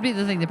up. It could be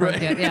the thing that broke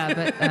Right. you up, yeah.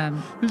 But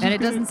and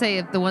it doesn't say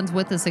if the ones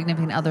with the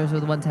significant others were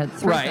the ones that had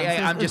threesomes. Right,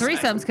 So I'm the just-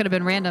 threesomes could have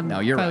been random. No,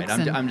 you're right.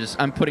 folks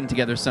I'm putting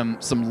together some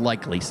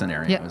likely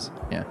scenarios.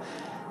 Yeah.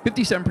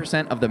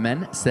 57% of the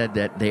men said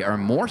that they are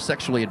more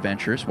sexually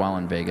adventurous while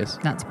in Vegas.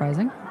 Not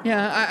surprising.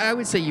 Yeah, I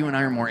would say you and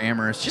I are more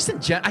amorous. Just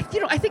in general, I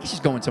think it's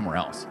just going somewhere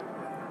else.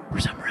 We're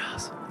somewhere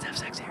else. Let's have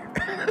sex here.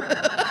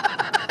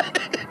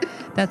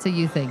 That's a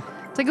you thing.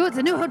 It's like, oh, it's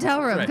a new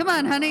hotel room. Right. Come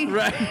on, honey.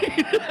 Right.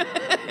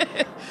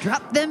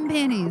 Drop them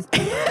panties.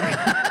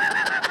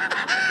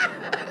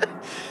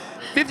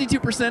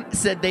 52%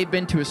 said they've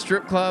been to a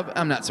strip club.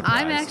 I'm not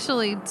surprised. I'm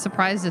actually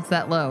surprised it's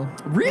that low.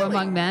 Really?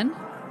 Among men?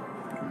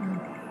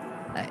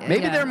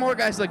 Maybe Yeah. there are more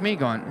guys like me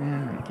going,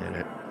 I get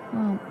it.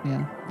 Well,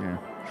 yeah. Yeah.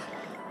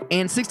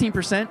 And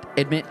 16%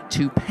 admit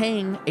to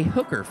paying a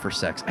hooker for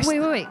sex.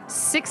 Wait.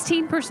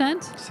 16%?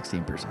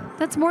 16%.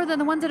 That's more than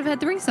the ones that have had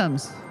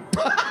threesomes.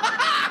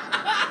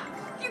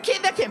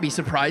 That can't be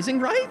surprising,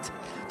 right?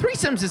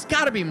 Threesomes has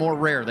got to be more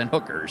rare than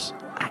hookers.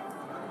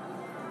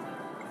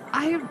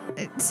 I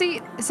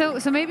see. So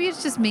maybe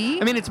it's just me.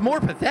 I mean, it's more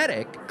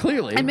pathetic,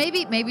 clearly. And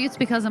maybe it's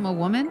because I'm a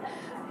woman.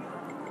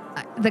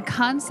 The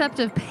concept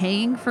of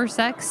paying for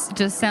sex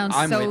just sounds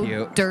I'm so with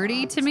you.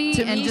 dirty to me.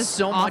 To and me, just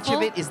so much of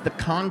awful. it is the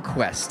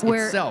conquest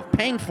Where- itself.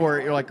 Paying for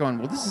it, you're like going,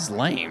 well, this is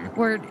lame.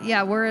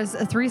 Whereas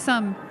a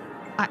threesome,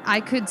 I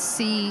could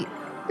see.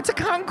 It's a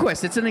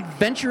conquest. It's an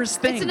adventurous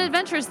thing. It's an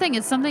adventurous thing.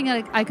 It's something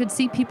that I could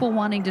see people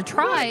wanting to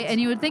try, Right.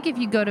 and you would think if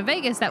you go to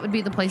Vegas, that would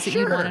be the place that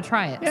you'd Sure. want to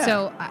try it. Yeah.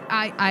 So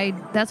I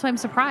that's why I'm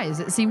surprised.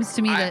 It seems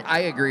to me that I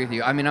agree with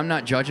you. I mean, I'm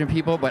not judging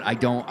people, but I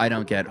don't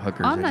get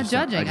hookers. I'm not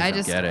judging. I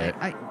just don't get it.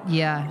 No.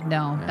 Yeah.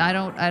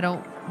 I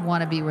don't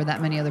want to be where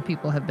that many other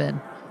people have been.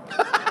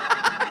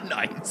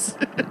 Nice.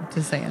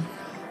 Just saying.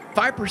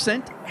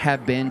 5%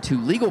 have been to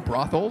legal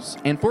brothels,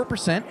 and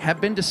 4%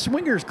 have been to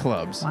swingers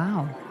clubs.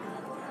 Wow.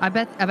 I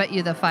bet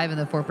you the 5 and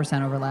the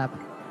 4% overlap.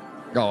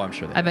 Oh, I'm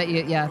sure they I bet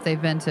you, yeah, if they've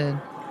been to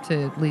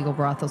legal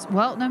brothels.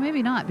 Well, no,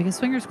 maybe not, because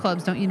swingers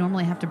clubs, don't you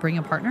normally have to bring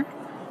a partner?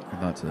 I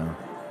thought so.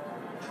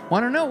 Well,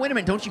 I don't know. Wait a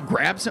minute. Don't you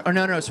grab some? Or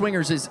no.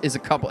 Swingers is a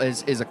couple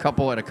is a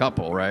couple at a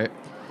couple, right?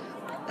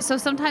 So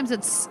sometimes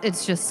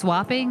it's just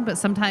swapping, but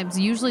sometimes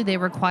usually they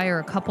require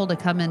a couple to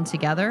come in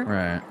together.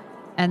 Right.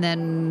 And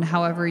then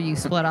however you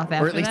split off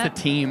after Or at least that.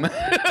 the team.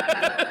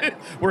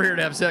 We're here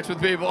to have sex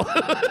with people.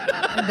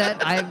 That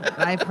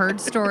I've heard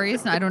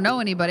stories. I don't know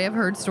anybody. I've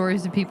heard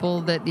stories of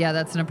people that,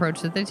 that's an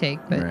approach that they take.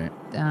 But, Right.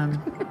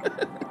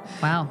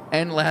 Wow.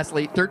 And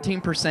lastly,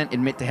 13%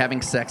 admit to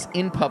having sex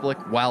in public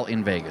while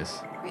in Vegas.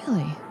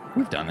 Really?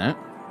 We've done that.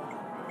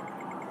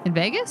 In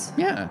Vegas?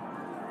 Yeah.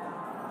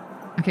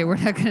 Okay, we're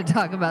not going to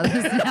talk about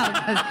this now.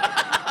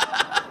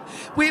 'Cause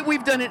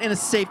We've done it in a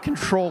safe,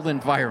 controlled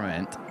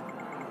environment.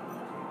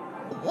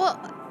 well,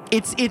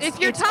 It's if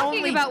you're it's talking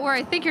only, about where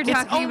I think you're it's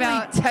talking only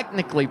about,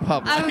 technically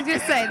public. I was going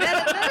to say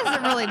that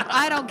isn't really.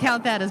 I don't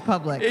count that as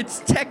public. It's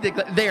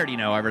technically. They already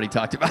know. I've already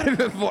talked about it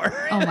before.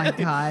 Oh my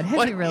God!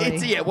 Have you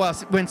really? Well,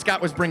 when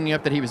Scott was bringing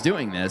up that he was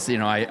doing this,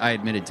 I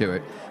admitted to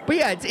it. But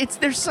yeah, it's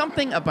there's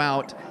something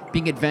about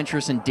being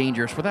adventurous and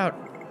dangerous without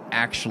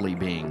actually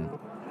being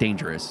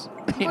dangerous.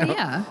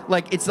 Yeah.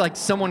 Like it's like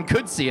someone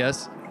could see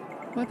us.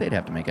 But they'd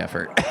have to make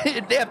effort.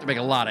 They have to make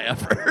a lot of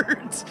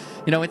effort.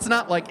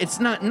 It's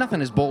not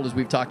nothing as bold as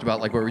we've talked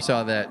about, like where we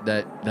saw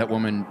that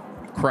woman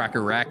crack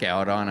her rack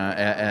out on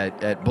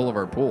at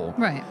Boulevard Pool.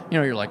 Right.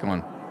 You're like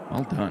going,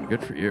 well done,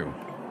 good for you.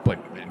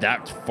 But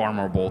that's far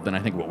more bold than I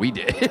think what we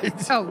did.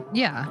 Oh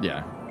yeah.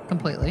 Yeah.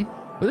 Completely.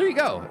 Well, there you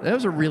go. That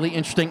was a really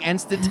interesting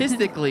and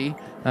statistically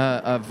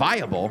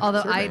viable.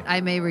 Although survey.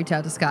 I may reach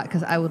out to Scott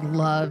because I would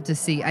love to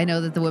see. I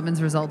know that the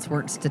women's results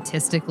weren't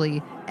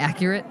statistically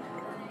accurate.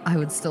 I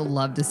would still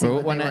love to see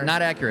what they were.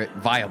 Not accurate,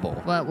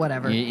 viable. Well,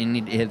 whatever.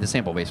 The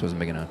sample base wasn't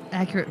big enough.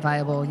 Accurate,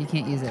 viable. You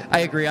can't use it. I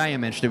agree. I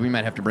am interested. We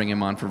might have to bring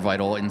him on for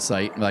vital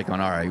insight. All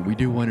right, we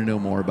do want to know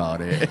more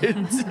about it.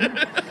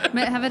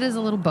 Might have it as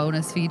a little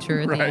bonus feature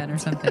at the end or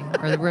something.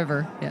 Or the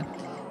river. Yeah.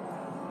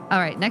 All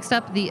right. Next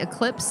up, the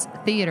Eclipse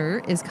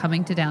Theater is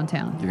coming to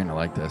downtown. You're going to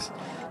like this.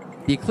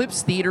 The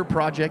Eclipse Theater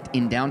project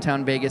in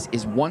downtown Vegas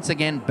is once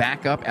again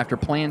back up after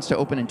plans to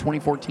open in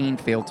 2014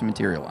 failed to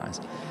materialize.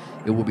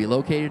 It will be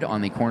located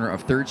on the corner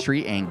of 3rd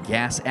Street and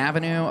Gas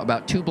Avenue,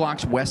 about 2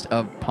 blocks west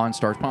of Pawn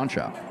Stars Pawn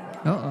Shop.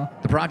 Uh-oh.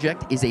 The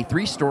project is a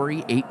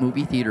 3-story,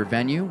 8-movie theater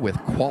venue with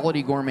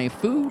quality gourmet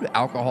food,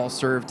 alcohol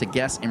served to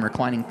guests in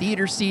reclining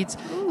theater seats,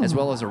 as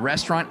well as a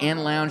restaurant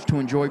and lounge to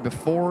enjoy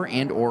before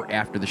and or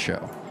after the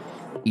show.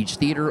 Each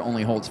theater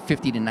only holds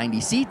 50 to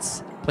 90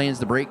 seats. Plans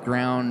to break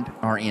ground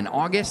are in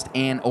August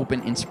and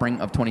open in spring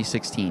of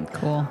 2016.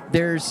 Cool.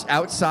 There's,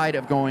 outside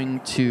of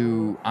going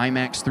to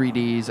IMAX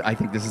 3Ds, I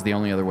think this is the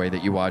only other way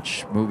that you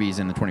watch movies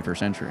in the 21st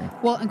century.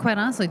 Well, and quite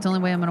honestly, it's the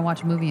only way I'm going to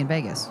watch a movie in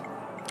Vegas.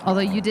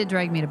 Although you did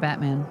drag me to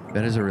Batman.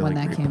 That is a really when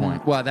that great came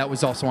point. out. Well, that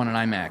was also on an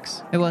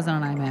IMAX. It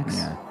wasn't on IMAX.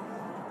 Yeah.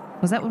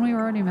 Was that when we were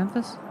already in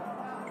Memphis?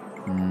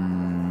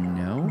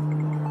 No.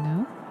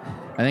 No.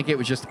 I think it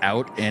was just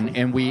out,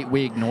 and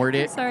we ignored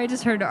it. Sorry, I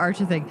just heard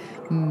Archer think,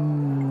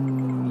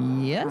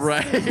 yes.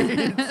 Right.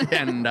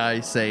 And I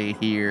say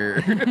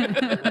here.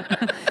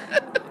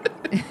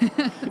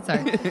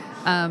 Sorry.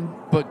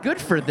 But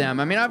good for them.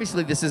 I mean,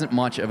 obviously, this isn't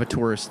much of a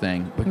tourist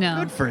thing, but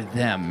No. good for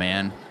them,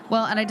 man.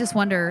 Well, and I just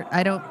wonder,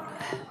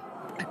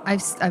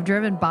 I've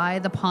driven by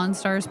the Pawn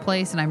Stars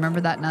place, and I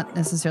remember that not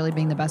necessarily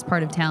being the best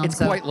part of town. It's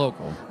quite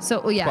local. So,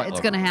 well, yeah, Quite it's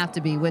local. going to have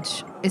to be,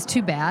 which is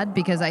too bad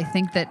because I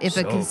think that if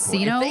a So cool.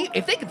 casino...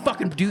 If they could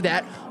fucking do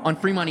that on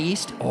Fremont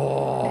East, that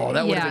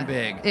would have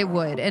been big. It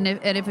would. And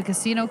if a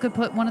casino could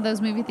put one of those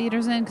movie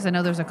theaters in, because I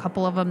know there's a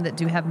couple of them that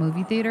do have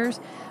movie theaters,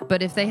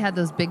 but if they had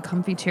those big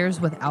comfy chairs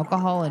with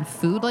alcohol and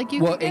food like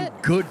you could get...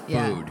 and good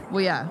Yeah. food.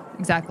 Well, yeah,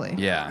 exactly.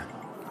 Yeah.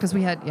 Because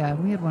we had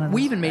one of those.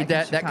 We even made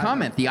back in that Chicago.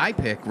 comment, the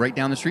iPick, right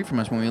down the street from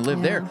us when we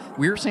lived there.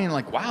 We were saying,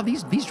 like, wow,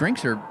 these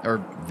drinks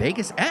are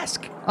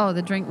Vegas-esque. Oh,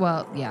 the drink,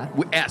 well, yeah.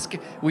 Esque.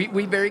 We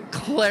very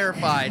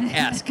clarified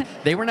esque.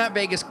 They were not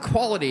Vegas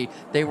quality.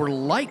 They were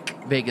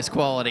like Vegas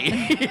quality.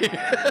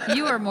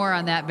 You were more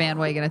on that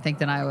bandwagon, I think,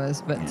 than I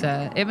was. But,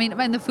 I mean,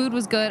 and the food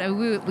was good. I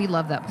mean, we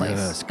love that place.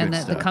 Yes, good and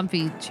the stuff.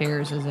 comfy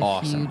chairs is a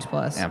Awesome. huge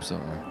plus.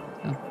 Absolutely.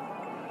 All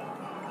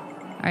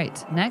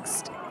right,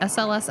 next,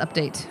 SLS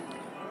update.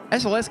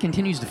 SLS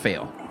continues to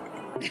fail.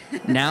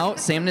 Now,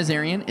 Sam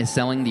Nazarian is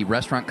selling the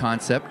restaurant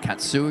concept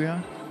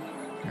Katsuya.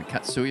 Or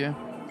Katsuya?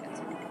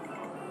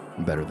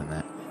 Better than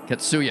that.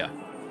 Katsuya.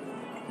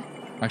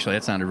 Actually,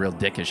 that sounded real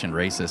dickish and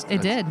racist.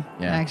 It did,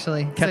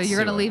 actually. So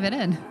you're going to Katsuya. leave it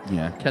in.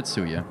 Yeah,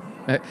 Katsuya.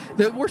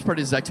 The worst part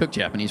is I took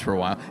Japanese for a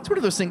while. It's one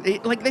of those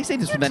things, like they say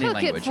this with any took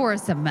language. it for a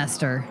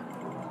semester.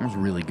 I was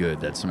really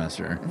good that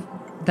semester.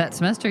 That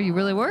semester, you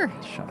really were.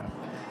 Shut up.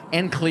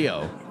 And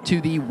Clio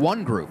to the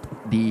One Group,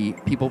 the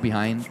people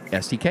behind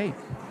STK.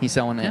 He's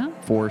selling it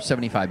for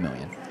 $75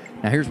 million.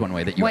 Now, here's one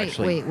way that you Wait.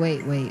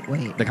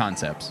 The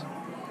concepts.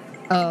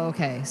 Oh,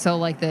 okay. So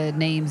like the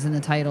names and the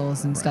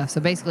titles and stuff.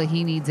 So basically,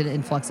 he needs an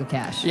influx of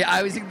cash.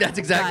 Yeah, that's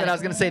exactly Got what it. I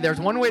was going to say. There's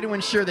one way to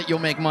ensure that you'll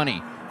make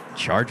money.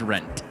 Charge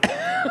rent.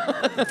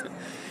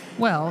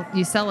 Well,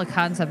 you sell a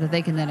concept that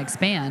they can then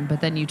expand,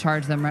 but then you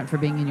charge them rent for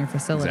being in your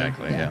facility.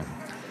 Exactly, yeah.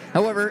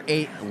 However,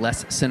 a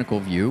less cynical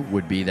view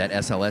would be that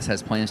SLS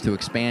has plans to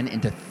expand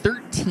into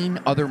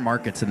 13 other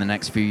markets in the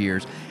next few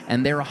years,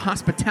 and they're a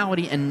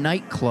hospitality and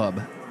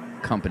nightclub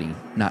company,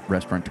 not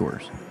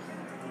restaurateurs.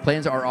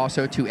 Plans are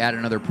also to add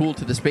another pool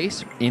to the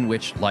space in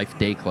which Life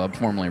Day Club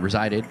formerly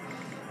resided.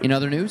 In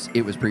other news,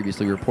 it was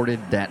previously reported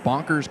that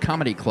Bonkers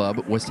Comedy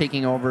Club was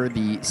taking over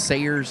the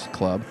Sayers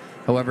Club.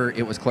 However,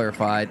 it was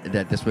clarified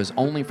that this was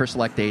only for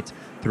select dates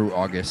through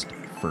August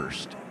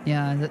 1st.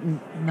 Yeah,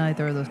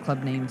 neither of those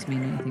club names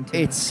mean anything to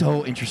me. It's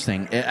so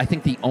interesting. I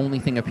think the only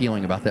thing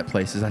appealing about that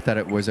place is I thought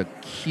it was a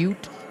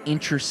cute,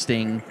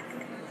 interesting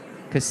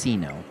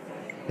casino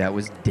that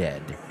was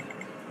dead.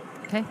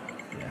 Okay.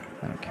 Yeah,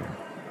 I don't care.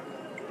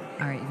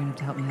 All right, you're going to have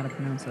to help me how to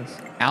pronounce this.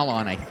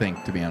 Alon, I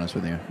think, to be honest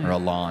with you. Yeah. Or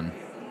Alon.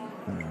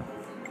 I don't know.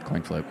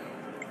 Coin flip.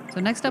 So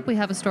next up, we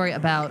have a story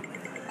about,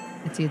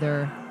 it's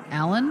either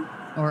Alon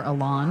or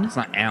Alon. It's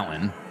not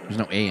Allen. There's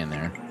no A in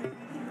there.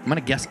 I'm going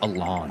to guess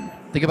Alon.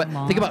 Think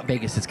about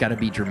Vegas. It's got to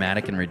be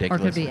dramatic and Or it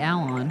ridiculous. could be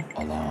Alon.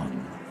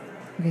 Alon.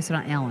 Okay, so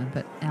not Alon,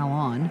 but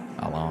Alon.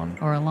 Alon.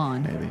 Or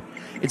Alon. Maybe.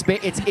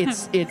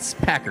 It's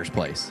Packers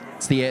place.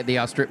 It's the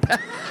Austrian.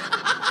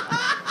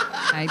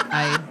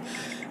 I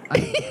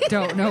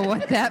don't know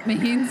what that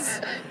means.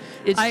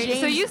 So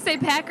you say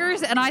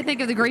Packers, and I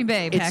think of the Green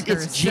Bay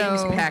Packers. It's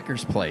James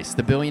Packer's place,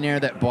 the billionaire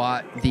that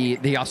bought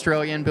the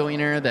Australian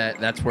billionaire.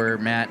 That's where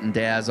Matt and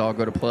Daz all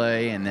go to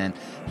play, and then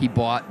he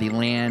bought the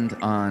land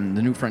on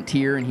the New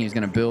Frontier, and he was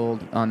going to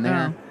build on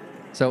there. Oh.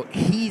 So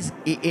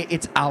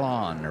it's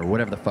Alon or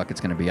whatever the fuck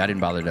it's going to be. I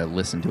didn't bother to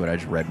listen to it. I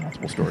just read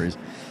multiple stories.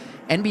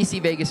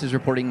 NBC Vegas is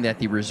reporting that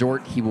the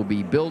resort he will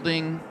be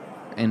building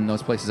in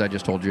those places I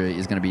just told you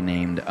is going to be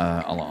named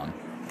Alon.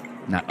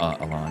 Not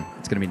Alon.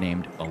 It's going to be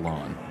named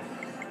Alon.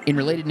 In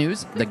related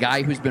news, the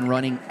guy who's been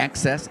running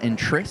Excess and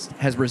Tryst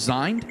has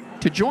resigned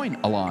to join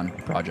Alon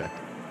project.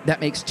 That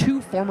makes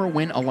 2 former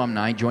Wynn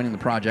alumni joining the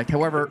project.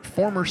 However,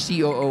 former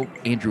COO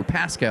Andrew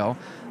Pascal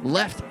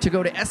left to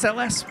go to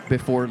SLS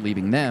before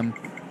leaving them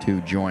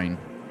to join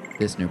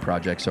this new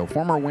project. So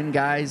former Wynn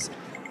guys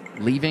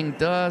leaving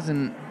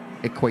doesn't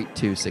equate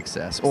to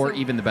success or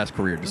even the best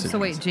career decisions. So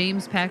wait,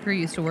 James Packer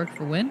used to work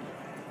for Wynn?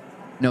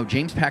 No,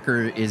 James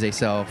Packer is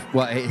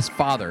his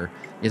father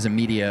is a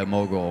media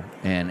mogul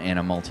and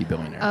a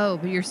multi-billionaire. Oh,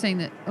 but you're saying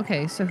that,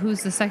 okay, so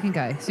who's the second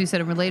guy? So you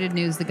said in related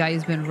news, the guy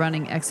who's been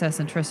running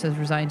Excess and Tryst has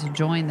resigned to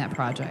join that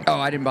project.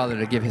 Oh, I didn't bother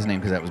to give his name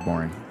because that was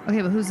boring.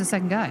 Okay, but who's the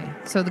second guy?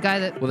 So the guy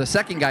that... Well, the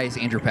second guy is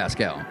Andrew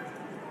Pascal.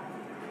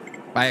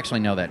 I actually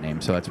know that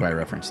name, so that's why I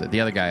referenced it.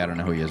 The other guy, I don't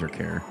know who he is or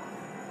care.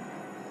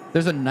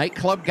 There's a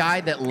nightclub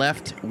guy that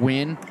left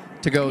Wynn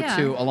to go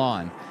to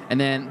Alon. And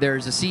then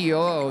there's a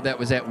CEO that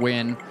was at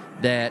Wynn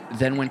that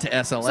then went to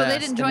SLS. So they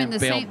didn't join and the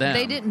bailed same... them.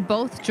 They didn't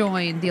both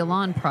join the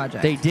Alon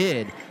project. They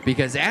did,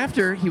 because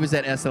after he was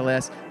at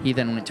SLS, he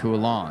then went to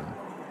Alon.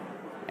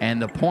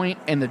 And the point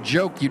and the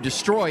joke you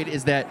destroyed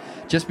is that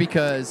just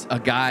because a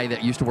guy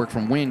that used to work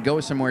from Wynn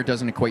goes somewhere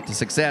doesn't equate to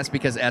success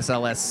because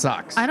SLS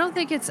sucks. I don't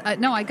think it's...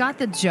 no, I got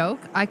the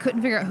joke. I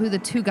couldn't figure out who the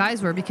 2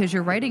 guys were because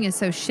your writing is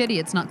so shitty,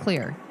 it's not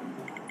clear.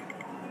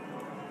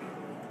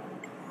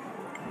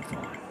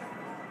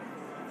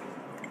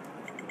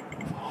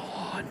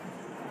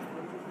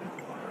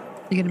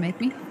 You gonna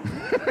make me?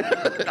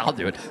 I'll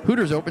do it.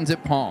 Hooters opens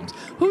at Palms.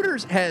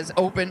 Hooters has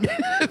opened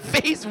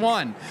phase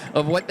 1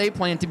 of what they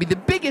plan to be the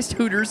biggest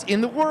Hooters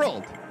in the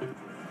world.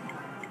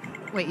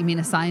 Wait, you mean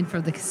a sign for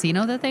the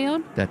casino that they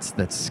own? That's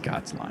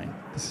Scott's line.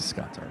 This is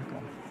Scott's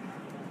article.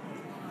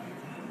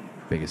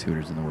 Biggest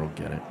Hooters in the world,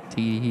 get it.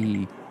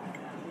 Tee-hee.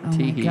 Oh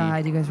my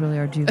God, you guys really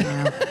are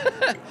juvenile.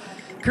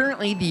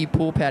 Currently, the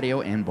pool patio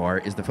and bar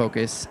is the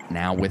focus,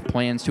 now with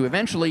plans to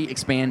eventually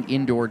expand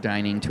indoor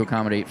dining to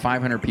accommodate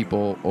 500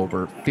 people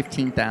over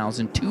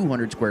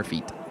 15,200 square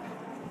feet.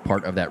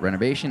 Part of that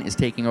renovation is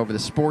taking over the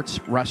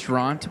sports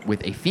restaurant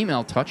with a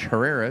female touch,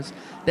 Herrera's,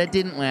 that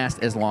didn't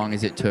last as long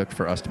as it took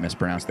for us to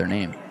mispronounce their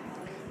name.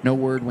 No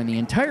word when the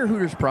entire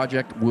Hooters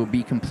project will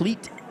be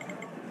complete.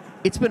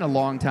 It's been a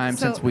long time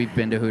since we've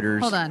been to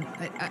Hooters. Hold on.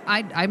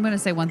 I'm going to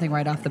say one thing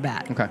right off the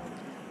bat. Okay.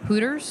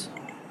 Hooters...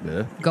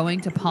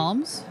 Going to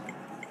Palms.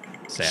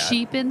 Sad.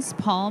 Cheapens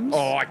Palms.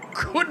 Oh, I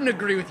couldn't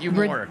agree with you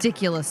more.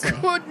 Ridiculously.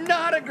 Could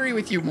not agree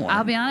with you more.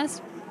 I'll be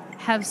honest.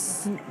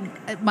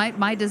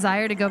 My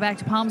desire to go back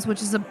to Palms,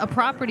 which is a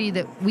property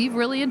that we've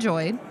really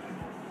enjoyed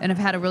and have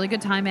had a really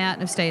good time at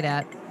and have stayed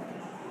at.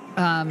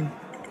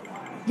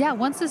 Yeah,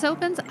 once this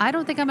opens, I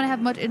don't think I'm going to have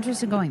much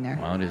interest in going there.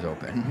 Well, it is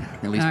open.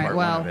 At least All right, part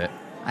well, one of it.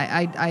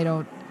 I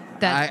don't.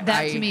 That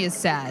to me is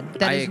sad.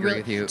 That I is agree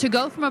with you. To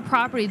go from a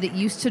property that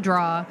used to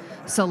draw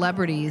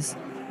celebrities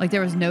like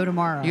there was no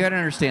tomorrow. You got to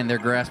understand they're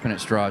grasping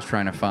at straws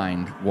trying to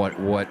find what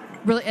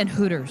really. And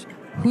Hooters,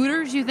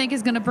 you think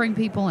is going to bring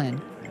people in?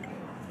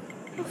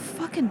 How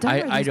fucking dumb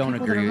are these I don't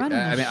people agree. that are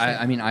running this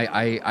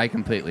shit? I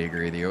completely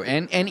agree with you.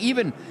 And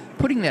even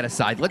putting that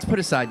aside, let's put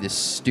aside this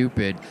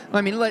stupid.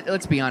 I mean,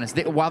 let's be honest.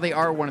 While they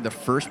are one of the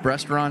first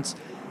restaurants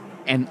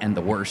and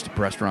the worst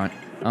restaurant.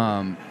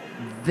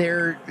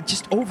 They're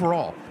just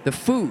overall the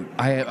food.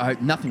 I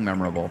nothing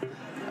memorable.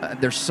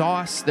 Their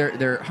sauce,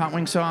 their hot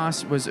wing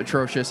sauce was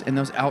atrocious, and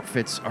those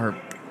outfits are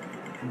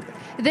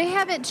They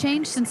haven't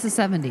changed since the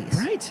 70s.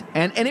 right.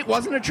 And it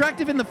wasn't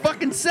attractive in the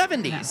fucking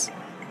 70s. No.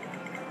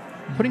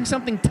 Putting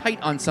something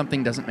tight on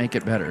something doesn't make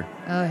it better.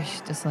 Oh,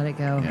 just let it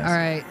go. Yes. All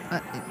right.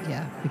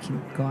 Yeah, we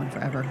can go on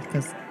forever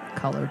because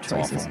color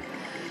choices. Awful.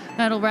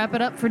 That'll wrap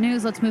it up for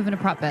news. Let's move into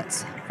prop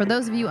bets. For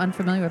those of you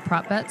unfamiliar with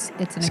prop bets,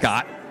 it's an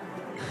Scott.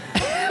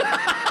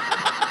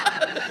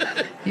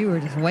 You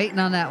were just waiting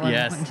on that one,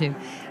 yes. weren't you?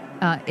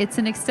 It's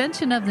an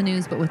extension of the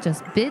news, but with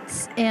just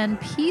bits and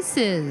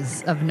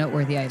pieces of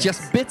noteworthy items.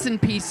 Just bits and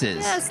pieces.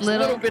 Yes,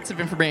 little bits of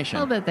information.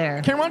 A little bit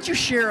there. Karen, why don't you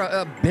share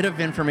a bit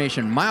of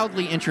information,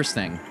 mildly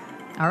interesting?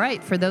 All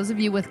right. For those of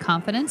you with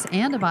confidence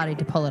and a body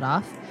to pull it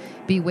off,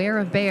 beware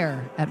of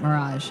bear at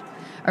Mirage.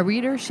 A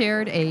reader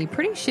shared a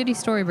pretty shitty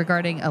story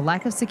regarding a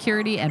lack of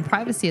security and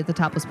privacy at the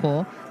topless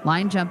pool,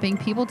 line jumping,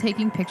 people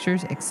taking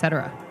pictures,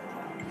 etc.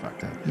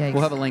 Fucked up. Yikes.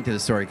 We'll have a link to the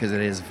story because it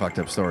is a fucked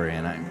up story,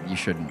 and you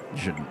shouldn't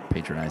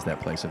patronize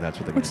that place if that's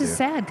what they're going to do. Which is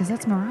sad because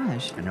that's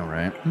Mirage. I know,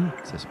 right?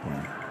 It's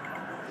disappointing.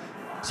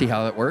 See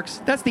how that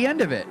works? That's the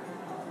end of it.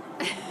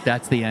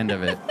 That's the end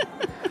of it.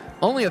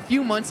 Only a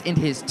few months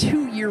into his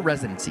 2-year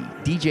residency,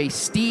 DJ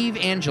Steve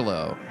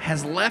Angelo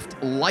has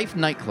left Life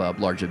Nightclub,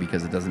 largely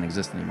because it doesn't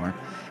exist anymore,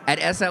 at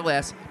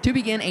SLS to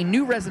begin a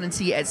new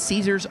residency at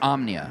Caesars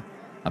Omnia.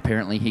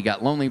 Apparently, he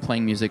got lonely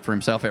playing music for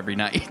himself every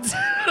night.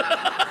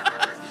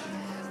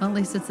 Well, at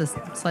least it's a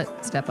slight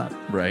step up.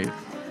 Right.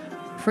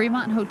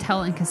 Fremont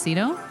Hotel and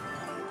Casino.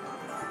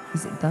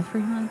 Is it the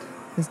Fremont?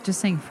 Because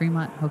just saying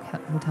Fremont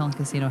Hotel and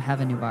Casino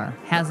have a new bar.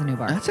 Has a new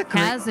bar. That's a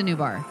great... Has a new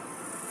bar.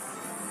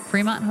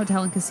 Fremont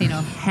Hotel and Casino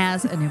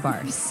has a new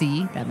bar.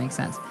 See? That makes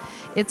sense.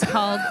 It's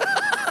called...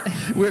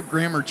 We have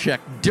grammar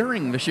check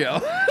during the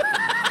show.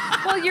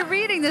 Well, you're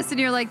reading this and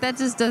you're like, that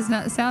just does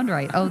not sound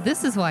right. Oh,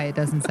 this is why it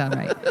doesn't sound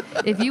right.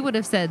 If you would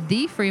have said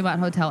the Fremont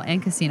Hotel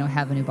and Casino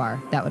have a new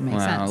bar, that would make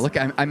sense. Look,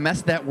 I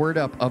messed that word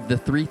up of the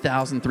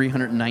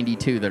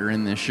 3,392 that are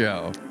in this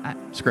show.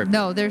 Script.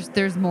 No,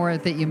 there's more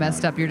that you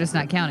messed up. You're just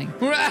not counting.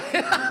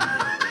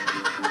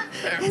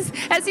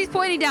 As he's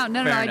pointing out,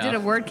 no, I did a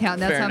word count.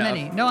 That's Fair how enough.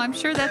 many. No, I'm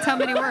sure that's how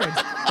many words.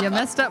 You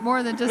messed up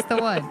more than just the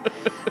one.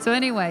 So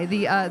anyway,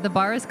 the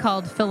bar is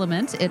called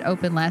Filament. It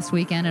opened last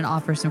weekend and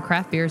offers some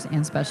craft beers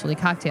and specialty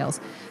cocktails.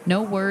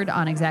 No word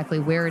on exactly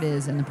where it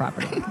is in the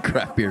property.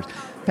 Craft beers.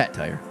 Pat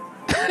Tire.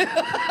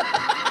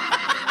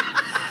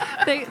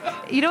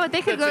 You know what?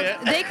 They could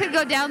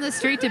go down the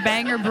street to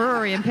Banger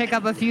Brewery and pick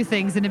up a few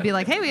things, and it'd be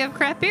like, hey, we have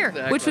craft beer,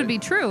 exactly. Which would be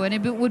true, and it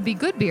would be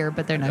good beer,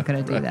 but they're not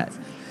going to do that.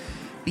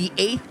 The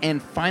 8th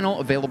and final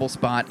available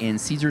spot in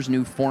Caesar's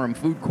new Forum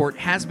food court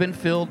has been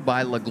filled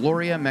by La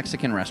Gloria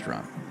Mexican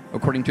Restaurant.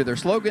 According to their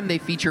slogan, they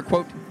feature,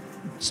 quote,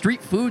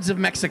 street foods of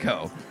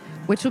Mexico.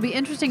 Which will be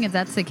interesting if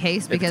that's the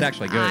case, because it's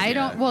actually good,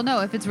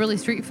 if it's really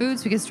street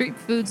foods, because street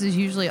foods is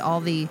usually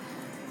all the,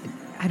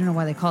 I don't know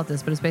why they call it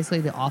this, but it's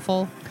basically the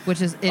offal,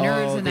 which is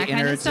innards and that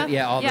kind of stuff.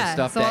 Yeah, all the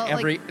stuff so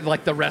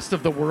that the rest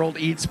of the world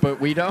eats,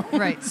 but we don't.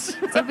 Right. So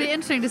it'll be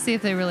interesting to see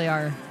if they really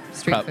are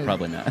street food.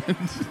 Probably not.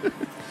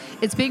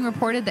 It's being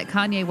reported that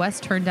Kanye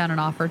West turned down an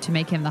offer to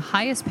make him the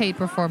highest paid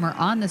performer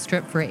on the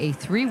Strip for a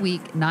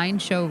 3-week,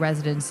 9-show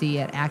residency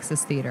at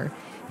Axis Theater.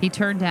 He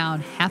turned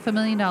down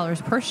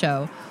 $500,000 per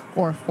show,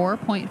 or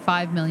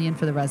 $4.5 million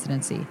for the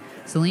residency.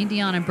 Celine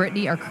Dion and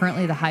Britney are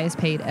currently the highest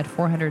paid at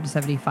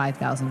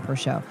 $475,000 per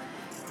show.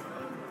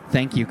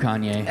 Thank you,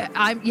 Kanye.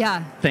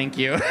 Thank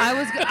you. I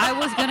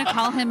was gonna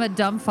call him a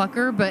dumb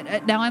fucker,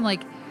 but now I'm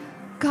like,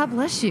 God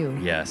bless you.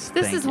 Yes.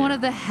 This is one of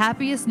the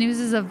happiest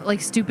newses of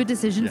stupid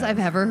decisions I've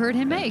ever heard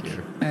him make.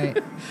 You. All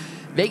right.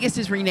 Vegas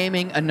is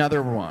renaming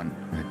another one.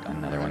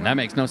 Another one. That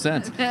makes no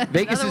sense.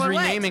 Vegas is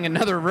renaming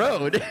another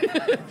road.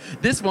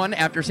 This one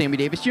after Sammy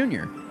Davis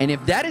Jr. And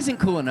if that isn't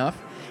cool enough,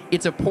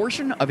 it's a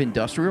portion of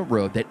Industrial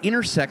Road that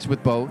intersects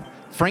with both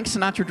Frank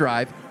Sinatra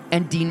Drive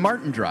and Dean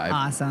Martin Drive.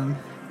 Awesome.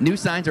 New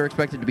signs are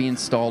expected to be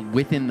installed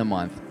within the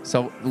month.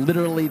 So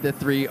literally the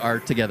three are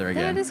together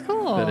again. That is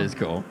cool. That is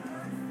cool.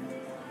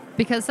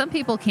 Because some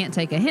people can't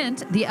take a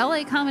hint, the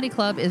LA Comedy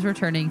Club is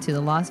returning to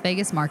the Las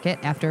Vegas market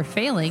after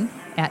failing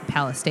at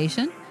Palace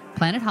Station,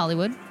 Planet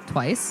Hollywood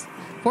twice,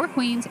 Four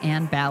Queens,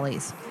 and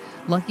Bally's.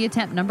 Lucky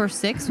attempt number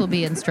 6 will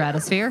be in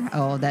Stratosphere.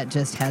 Oh, that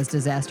just has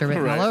disaster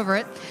written all over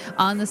it.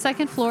 On the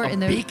second floor in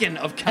the beacon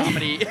of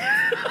comedy.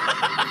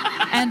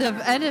 end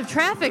of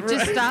traffic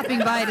just stopping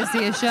by to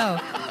see a show.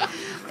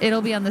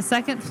 It'll be on the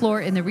second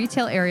floor in the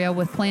retail area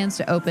with plans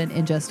to open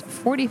in just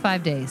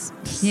 45 days.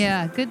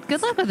 Yeah,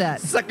 good luck with that.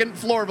 Second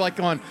floor, like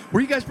going, where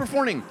are you guys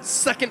performing?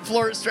 Second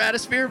floor at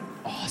Stratosphere?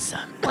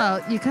 Awesome.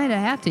 Well, you kind of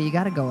have to. You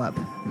got to go up.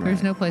 Right.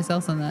 There's no place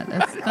else on that.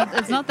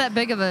 It's not that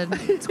big of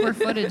a square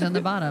footage on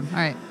the bottom. All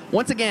right.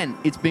 Once again,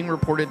 it's being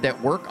reported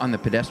that work on the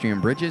pedestrian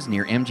bridges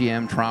near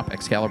MGM, Trop,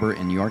 Excalibur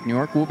in New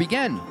York will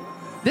begin.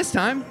 This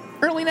time,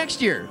 early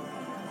next year.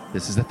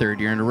 This is the 3rd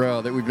year in a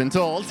row that we've been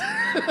told.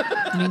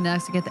 You mean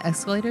next to get the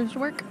escalators to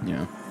work?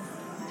 Yeah.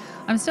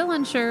 I'm still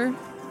unsure.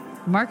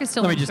 Mark is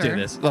still unsure. Let me just do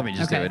this. Let me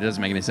just do it. It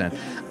doesn't make any sense.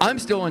 I'm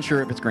still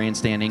unsure if it's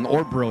grandstanding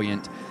or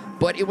brilliant,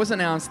 But it was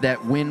announced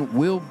that Wynn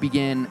will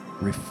begin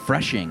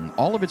refreshing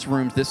all of its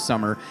rooms this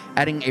summer,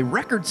 adding a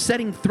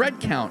record-setting thread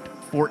count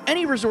for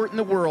any resort in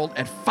the world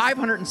at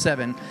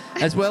 507,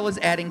 as well as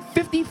adding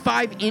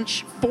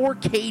 55-inch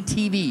 4K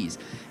TVs.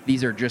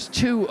 These are just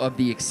two of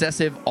the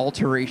excessive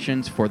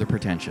alterations for the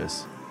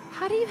pretentious.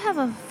 How do you have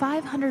a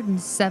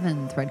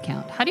 507 thread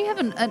count? How do you have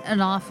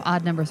an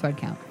odd number thread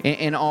count?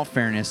 In all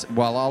fairness,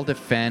 while I'll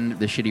defend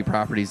the shitty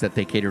properties that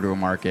they cater to a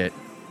market,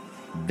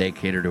 they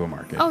cater to a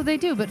market. Oh, they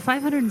do, but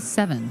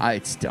 507.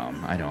 It's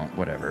dumb. I don't,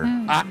 whatever.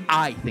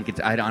 I think it's,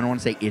 I don't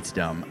want to say it's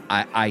dumb.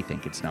 I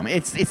think it's dumb.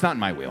 It's not in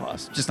my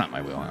wheelhouse. Just not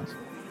my wheelhouse.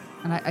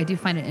 And I do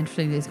find it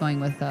interesting that he's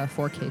going with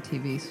 4K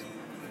TVs.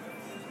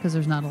 Because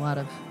there's not a lot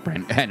of...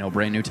 brand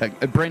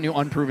new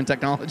unproven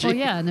technology. Well,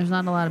 yeah, and there's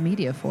not a lot of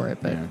media for it,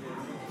 but... Yeah.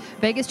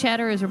 Vegas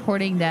Chatter is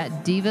reporting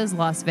that Divas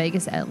Las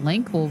Vegas at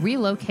Link will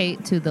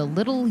relocate to the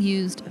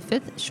little-used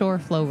Fifth Shore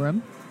Flow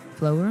Room.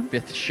 Flow Room?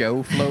 Fifth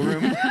Show Flow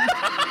Room?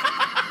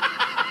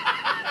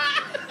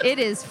 It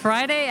is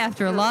Friday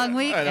after a long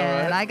week,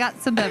 and I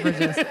got some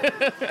beverages.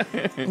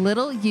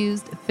 Little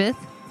used fifth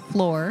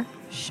floor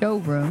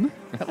showroom.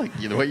 I like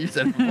the way you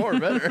said it before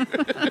better.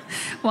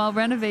 While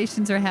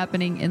renovations are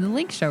happening in the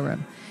Link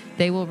showroom.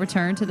 They will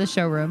return to the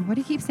showroom. Why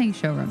do you keep saying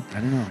showroom? I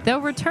don't know.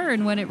 They'll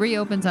return when it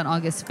reopens on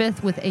August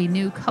 5th with a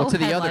new co-headliner. To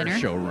the other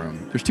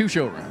showroom. There's two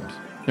showrooms.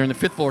 They're in the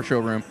fifth floor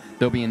showroom.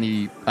 They'll be in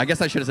the, I guess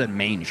I should have said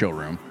main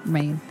showroom.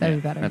 Main. That'd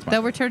be better.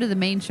 They'll return to the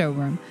main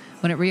showroom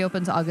when it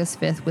reopens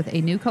August 5th with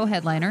a new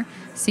co-headliner,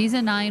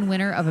 Season 9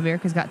 winner of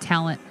America's Got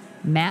Talent,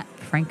 Matt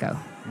Franco.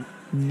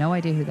 No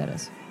idea who that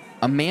is.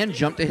 A man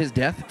jumped to his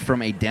death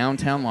from a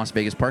downtown Las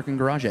Vegas parking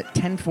garage at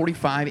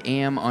 10:45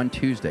 a.m. on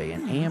Tuesday.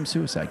 An AM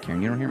suicide,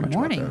 Karen. You don't hear much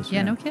about those.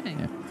 Yeah, no kidding.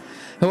 Yeah.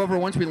 However,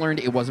 once we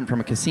learned it wasn't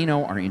from a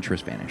casino, our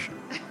interest vanished.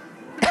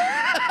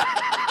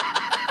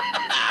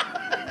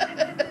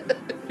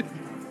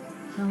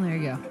 Well, there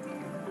you go.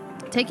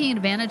 Taking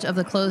advantage of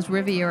the closed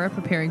Riviera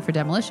preparing for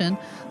demolition,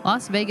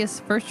 Las Vegas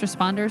first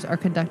responders are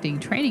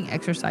conducting training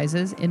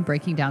exercises in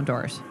breaking down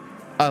doors.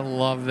 I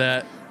love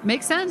that.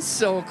 Makes sense.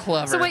 So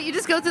clever. So wait, you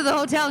just go through the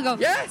hotel and go,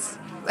 yes.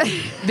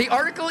 The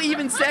article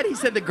even said, he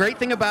said the great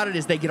thing about it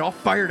is they get all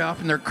fired up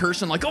and they're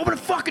cursing like, open a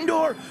fucking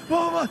door,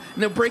 blah, blah, blah.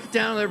 And they'll break it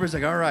down and everybody's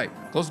like, all right,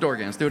 close the door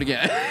again, let's do it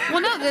again. Well,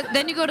 no,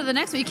 then you go to the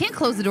next one. You can't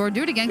close the door,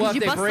 do it again because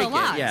you bust the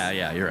locks. Yeah,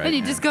 you're right. Then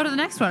you just go to the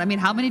next one. I mean,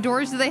 how many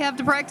doors do they have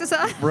to practice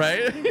on?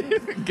 Right?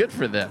 Good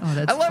for them. Oh,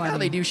 that's I love funny. how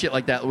they do shit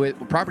like that with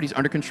properties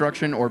under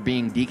construction or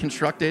being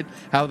deconstructed,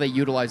 how they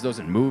utilize those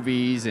in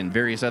movies and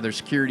various other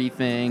security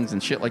things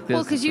and shit like this.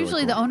 Well, because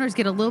usually the owners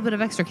get a little bit of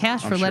extra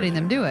cash for letting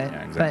them do it.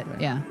 Yeah, exactly.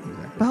 But, yeah.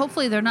 But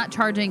hopefully they're not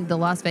charging the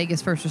Las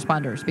Vegas first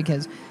responders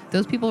because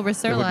those people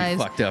risk their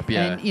lives. Fucked up,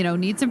 yeah. And,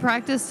 need some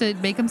practice to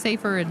make them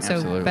safer, and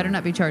Absolutely. so better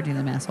not be charging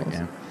them assholes.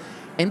 Yeah.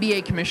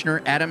 NBA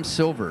Commissioner Adam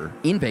Silver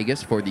in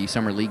Vegas for the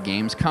Summer League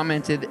games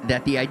commented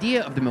that the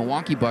idea of the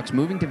Milwaukee Bucks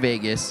moving to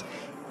Vegas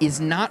is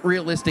not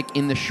realistic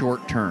in the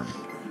short term.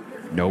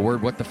 No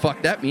word what the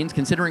fuck that means,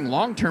 considering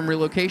long-term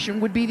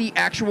relocation would be the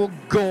actual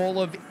goal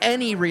of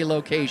any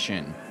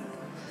relocation.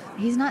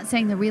 He's not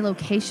saying the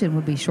relocation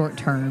would be short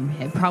term.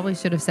 It probably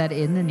should have said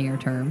in the near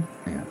term.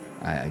 Yeah,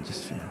 I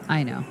just.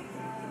 I know.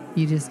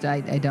 You just,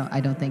 I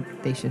don't think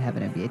they should have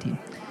an NBA team.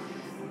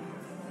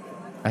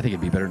 I think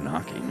it'd be better than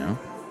hockey, no?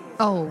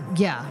 Oh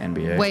yeah,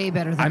 NBA. Way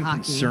better than I'm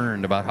hockey.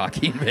 concerned about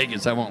hockey in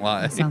Vegas. I won't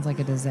lie. That sounds like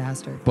a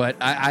disaster. But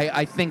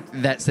I think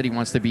that city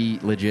wants to be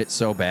legit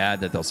so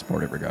bad that they'll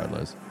support it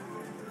regardless.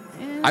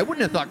 I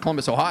wouldn't have thought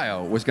Columbus,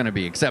 Ohio was going to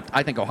be, except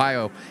I think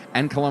Ohio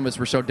and Columbus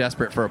were so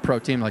desperate for a pro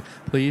team. Like,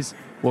 please,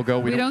 we'll go.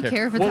 We don't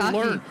care if it's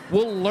hockey.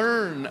 We'll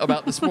learn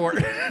about the sport.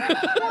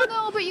 Well,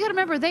 no, but you got to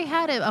remember, they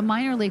had a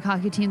minor league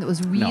hockey team that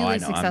was really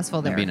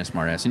successful there. I'm being a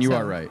smartass, and you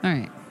are right. All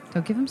right.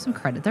 So give them some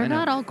credit. They're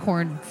not all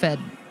corn-fed.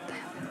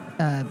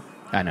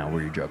 I know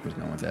where your joke was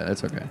going with that.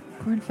 That's okay.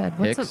 Corn-fed.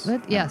 Hicks?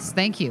 Yes,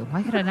 thank you.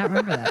 Why could I not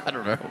remember that? I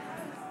don't know.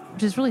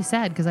 Which is really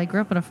sad because I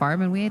grew up on a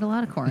farm and we ate a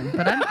lot of corn.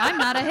 But I'm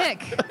not a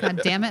hick. God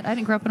damn it. I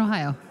didn't grow up in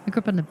Ohio. I grew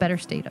up in the better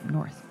state up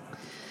north.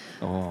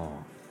 Oh.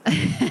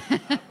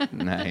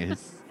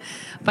 Nice.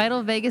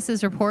 Vital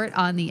Vegas's report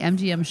on the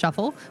MGM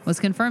Shuffle was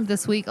confirmed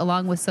this week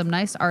along with some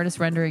nice artist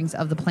renderings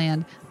of the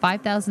planned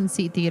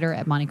 5,000-seat theater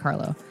at Monte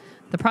Carlo.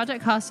 The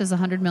project cost is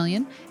 $100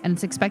 million, and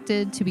it's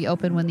expected to be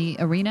open when the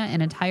arena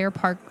and entire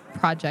park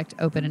project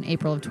open in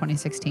April of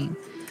 2016.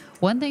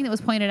 One thing that was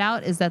pointed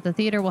out is that the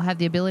theater will have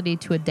the ability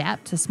to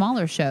adapt to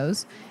smaller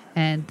shows,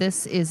 and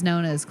this is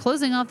known as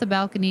closing off the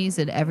balconies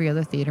at every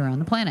other theater on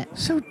the planet.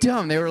 So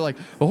dumb. They were like,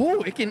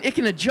 oh, it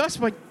can adjust.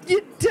 I'm like, yeah,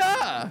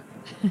 duh.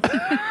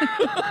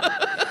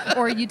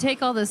 Or you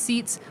take all the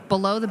seats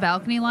below the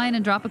balcony line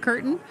and drop a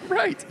curtain.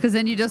 Right. Because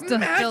then you just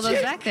don't feel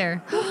those back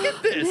there. Look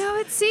at this. No,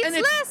 it seats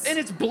less. And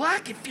it's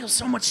black. It feels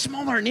so much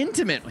smaller and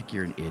intimate. Like,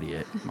 you're an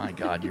idiot. My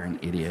God, you're an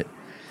idiot.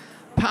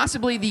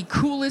 Possibly the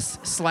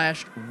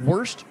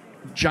coolest/worst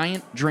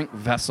giant drink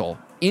vessel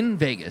in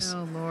Vegas.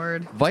 Oh,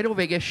 Lord. Vital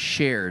Vegas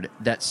shared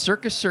that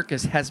Circus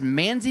Circus has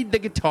mansied the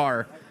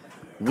guitar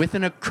with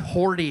an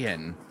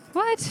accordion.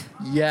 What?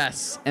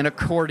 Yes, an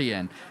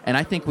accordion. And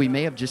I think we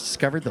may have just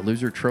discovered the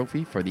loser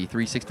trophy for the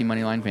 360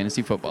 Moneyline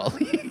Fantasy Football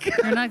League.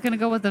 You're not going to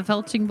go with the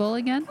Felching Bowl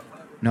again?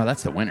 No,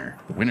 that's the winner.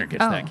 The winner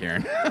gets that,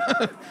 Karen.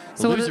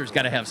 The loser's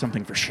got to have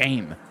something for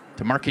shame,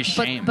 to mark his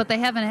shame. But they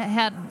haven't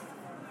had...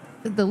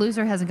 The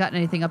loser hasn't gotten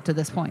anything up to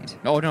this point.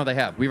 Oh, no, they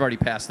have. We've already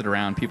passed it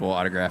around. People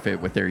autograph it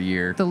with their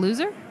year. The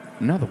loser?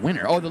 No, the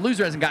winner. Oh, the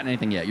loser hasn't gotten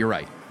anything yet. You're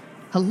right.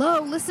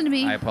 Hello, listen to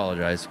me. I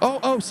apologize.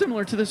 Oh,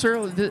 similar to this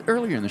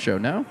earlier in the show.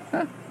 No?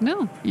 Huh?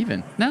 No.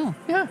 Even? No.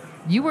 Yeah.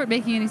 You weren't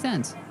making any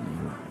sense.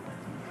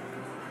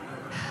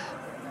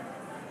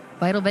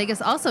 Vital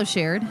Vegas also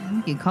shared.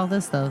 We can call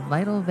this the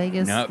Vital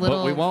Vegas No,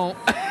 little... but we won't.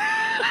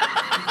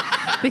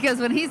 Because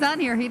when he's on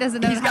here, he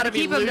doesn't know how to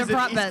keep him to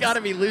prop bets. He's got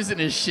to be losing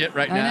his shit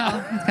right now. I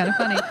know. It's kind of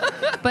funny.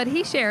 But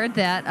he shared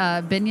that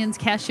Binion's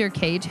cashier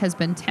cage has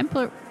been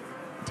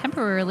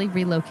temporarily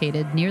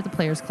relocated near the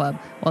Players Club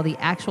while the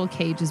actual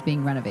cage is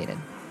being renovated.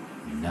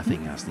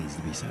 Nothing else needs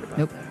to be said about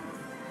Nope. that.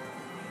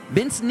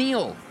 Vince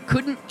Neil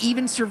couldn't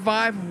even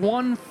survive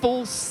one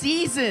full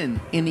season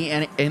in the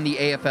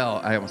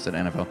AFL. I almost said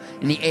NFL.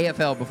 In the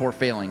AFL before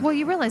failing. Well,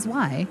 you realize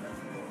why?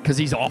 Because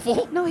he's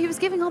awful? No, he was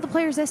giving all the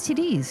players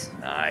STDs.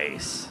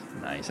 Nice.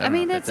 I don't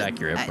know if that's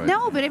accurate. But.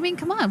 No, but I mean,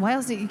 come on. Why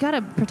else? You got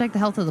to protect the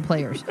health of the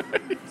players.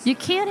 You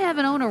can't have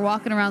an owner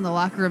walking around the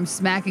locker room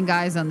smacking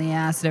guys on the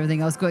ass and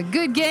everything else going,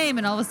 good game,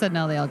 and all of a sudden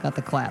now they all got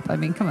the clap. I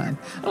mean, come on.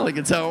 I don't think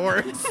it's how it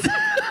works.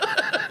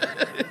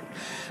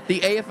 The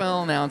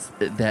AFL announced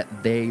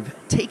that they've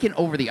taken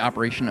over the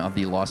operation of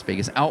the Las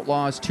Vegas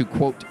Outlaws to,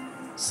 quote,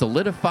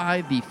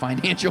 solidify the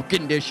financial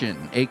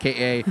condition,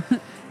 a.k.a.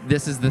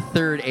 this is the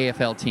third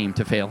AFL team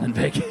to fail in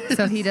Vegas.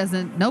 So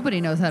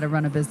nobody knows how to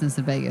run a business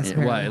in Vegas.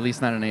 Well, at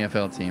least not an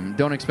AFL team.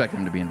 Don't expect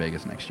him to be in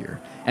Vegas next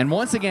year. And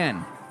once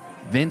again,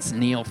 Vince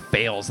Neil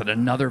fails at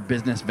another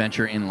business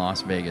venture in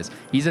Las Vegas.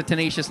 He's a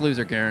tenacious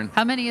loser, Karen.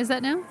 How many is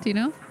that now? Do you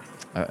know?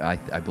 I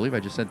believe I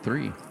just said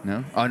 3.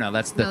 No? Oh, no,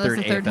 that's the third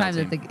AFL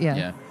time team.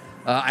 Yeah.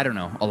 I don't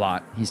know. A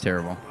lot. He's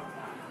terrible.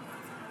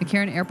 The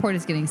Karen Airport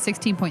is getting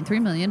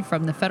 $16.3 million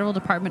from the Federal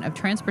Department of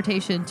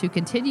Transportation to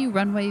continue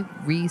runway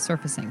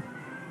resurfacing.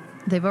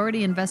 They've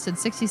already invested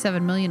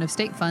 $67 million of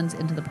state funds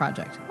into the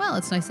project. Well,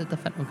 it's nice that the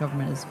federal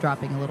government is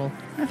dropping a little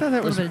bit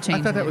of change.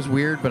 I thought that was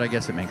weird, but I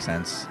guess it makes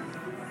sense.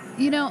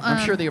 You know,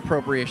 I'm sure the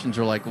appropriations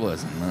are like,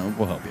 listen,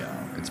 we'll help you out.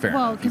 It's fair.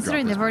 Well,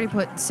 considering they've already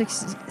put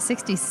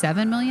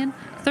 $67 million,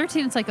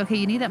 13, it's like, okay,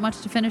 you need that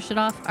much to finish it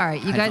off. All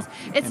right, you guys,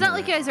 it's not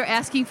like you guys are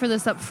asking for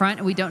this up front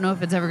and we don't know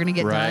if it's ever going to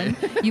get done.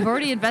 You've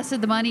already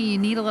invested the money. You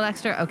need a little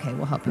extra. Okay,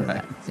 we'll help you with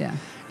that. Yeah.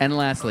 And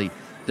lastly,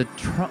 the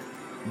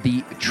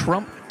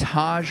Trump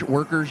Taj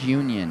Workers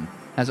Union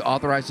has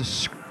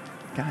authorized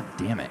God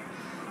damn it.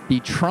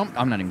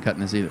 I'm not even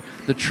cutting this either.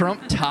 The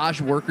Trump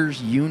Taj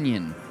Workers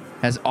Union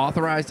has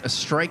authorized a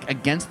strike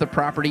against the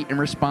property in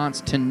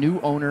response to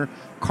new owner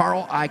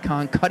Carl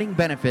Icahn cutting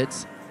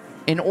benefits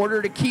in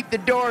order to keep the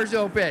doors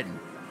open.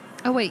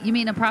 Oh, wait, you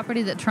mean a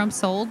property that Trump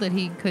sold that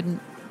he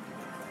couldn't?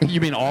 You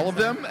mean all of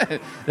them?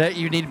 That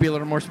you need to be a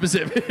little more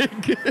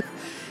specific.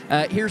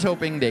 Here's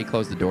hoping they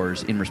close the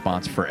doors in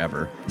response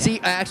forever. Yeah. See,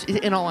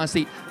 actually, in all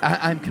honesty,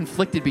 I'm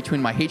conflicted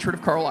between my hatred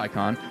of Carl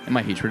Icahn and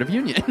my hatred of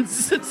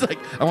unions. It's like,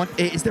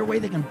 is there a way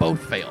they can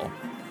both fail?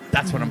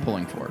 That's what I'm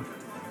pulling for.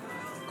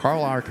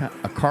 Carl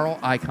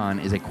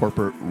Icahn is a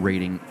corporate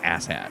rating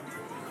asshat.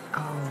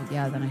 Oh,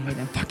 yeah, then I hate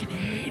him. I fucking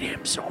hate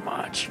him so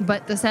much.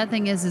 But the sad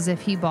thing is if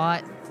he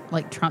bought,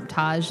 like, Trump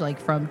Taj, like,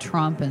 from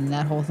Trump and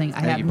that whole thing, I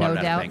have no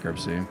doubt. Out of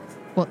bankruptcy.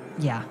 Well,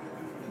 yeah.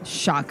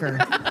 Shocker.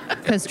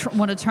 Because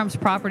one of Trump's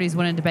properties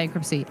went into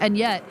bankruptcy. And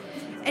yet,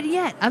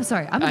 I'm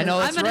sorry. I'm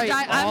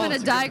going to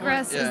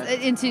digress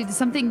into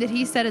something that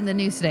he said in the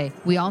news today.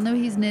 We all know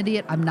he's an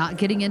idiot. I'm not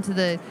getting into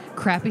the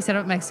crap he said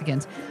about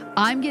Mexicans.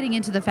 I'm getting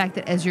into the fact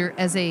that as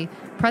a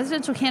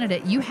presidential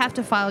candidate, you have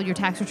to file your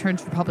tax returns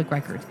for public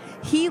records.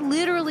 He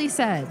literally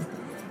said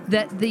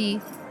that the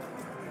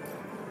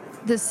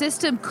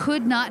system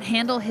could not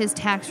handle his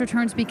tax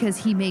returns because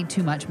he made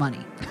too much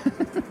money.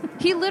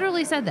 He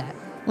literally said that.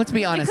 Let's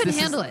be honest. It couldn't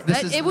handle it.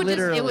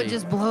 It would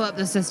just blow up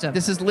the system.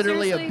 This is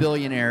literally a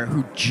billionaire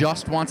who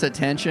just wants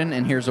attention,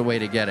 and here's a way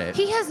to get it.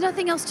 He has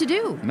nothing else to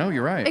do. No,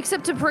 you're right.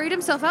 Except to parade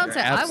himself out and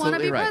say, I want to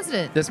be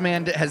president. This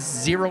man has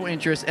zero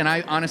interest, and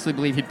I honestly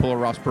believe he'd pull a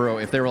Ross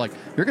Perot if they were like,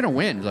 you're going to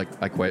win. He's like,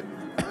 I quit.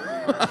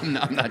 I'm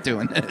not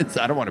doing this.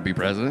 I don't want to be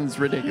president. It's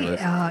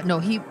ridiculous.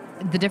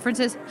 The difference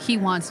is he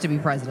wants to be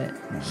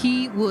president.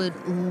 He would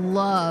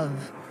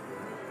love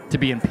to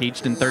be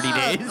impeached in 30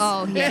 days.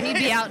 Oh, yeah. He'd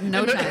be out in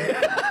no time.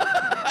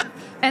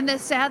 And the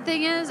sad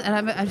thing is,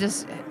 and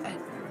this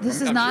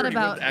is not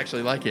about. He would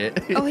actually like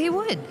it. Oh, he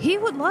would. He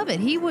would love it.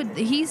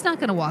 He's not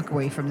going to walk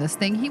away from this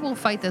thing. He will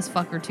fight this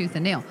fucker tooth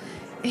and nail.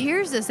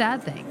 Here's the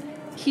sad thing.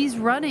 He's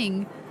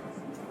running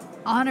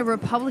on a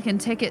Republican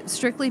ticket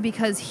strictly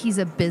because he's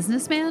a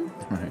businessman.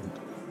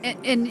 Right.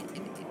 And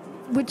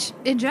which,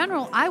 in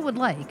general, I would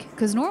like.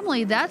 Because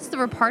normally that's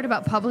the part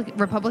about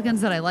Republicans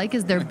that I like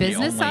is their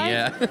business side.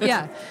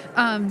 Yeah.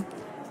 Yeah.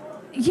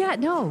 Yeah,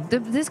 no,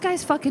 this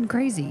guy's fucking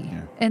crazy.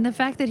 Yeah. And the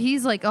fact that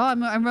he's like, oh,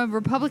 I'm a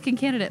Republican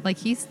candidate. Like,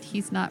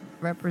 he's not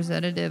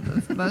representative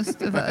of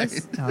most of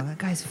us. No, that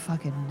guy's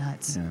fucking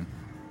nuts. Yeah.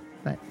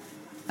 But,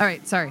 all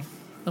right, sorry.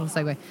 Little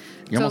segue.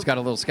 You almost got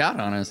a little Scott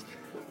on us.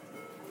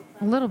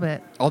 A little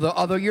bit.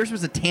 Although yours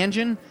was a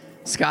tangent,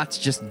 Scott's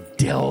just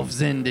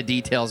delves into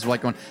details.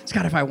 Like going,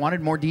 Scott, if I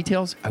wanted more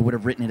details, I would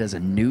have written it as a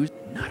news,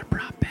 not a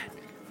prop bet.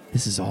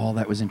 This is all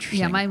that was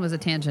interesting. Yeah, mine was a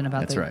tangent about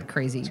That's the right.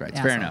 crazy. That's right. It's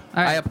asshole. fair enough.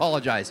 All right. I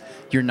apologize.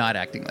 You're not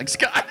acting like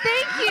Scott.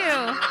 Thank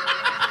you.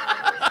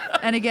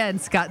 And again,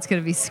 Scott's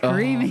going to be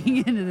screaming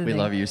into the We thing.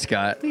 love you,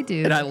 Scott. We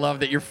do. And I love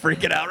that you're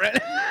freaking out right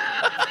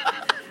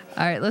now.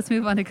 All right, let's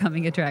move on to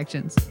coming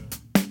attractions.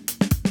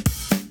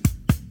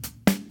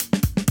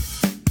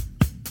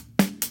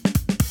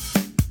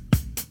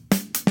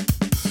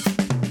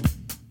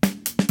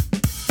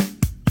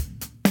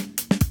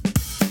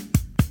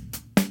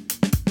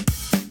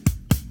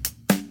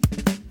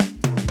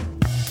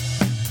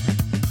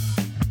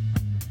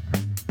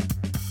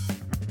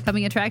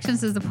 Coming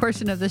Attractions is the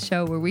portion of the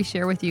show where we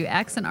share with you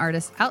acts and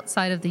artists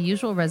outside of the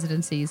usual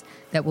residencies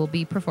that will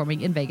be performing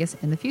in Vegas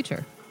in the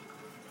future.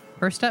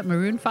 First up,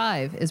 Maroon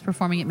 5 is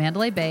performing at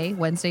Mandalay Bay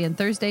Wednesday and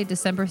Thursday,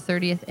 December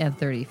 30th and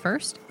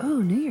 31st. Oh,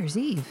 New Year's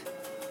Eve.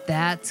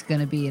 That's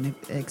going to be an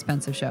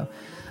expensive show.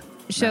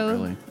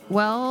 really.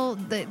 Well,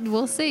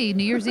 we'll see.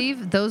 New Year's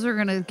Eve, those are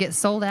going to get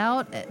sold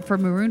out for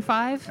Maroon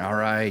 5. All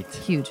right.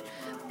 Huge.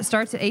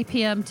 Starts at 8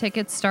 p.m.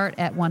 Tickets start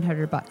at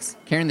 $100.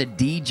 Karen, the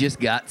D just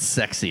got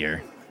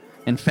sexier.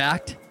 In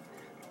fact,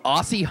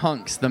 Aussie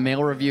Hunks, the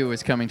male review,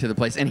 is coming to the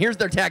place. And here's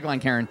their tagline,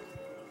 Karen.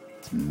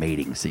 It's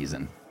mating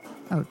season.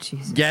 Oh,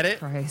 Jesus Get it?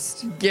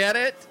 Christ. Get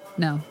it?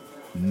 No.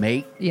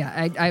 Mate.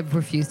 Yeah, I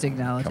refuse to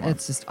acknowledge. Come on.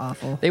 It's just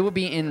awful. They will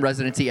be in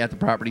residency at the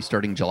property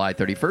starting July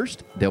 31st.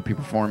 They'll be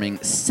performing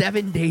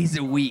 7 days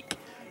a week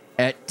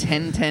at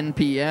 10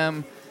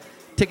 p.m.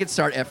 Tickets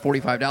start at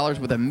 $45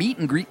 with a meet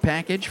and greet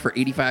package for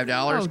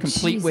 $85, Oh,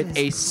 complete with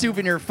a Jesus.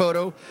 souvenir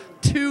photo,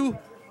 2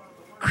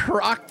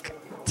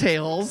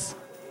 cocktails,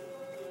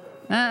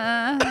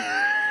 and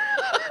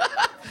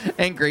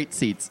great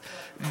seats.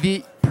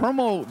 The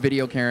promo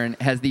video, Karen,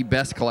 has the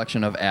best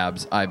collection of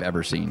abs I've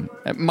ever seen.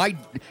 My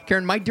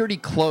dirty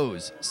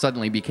clothes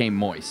suddenly became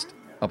moist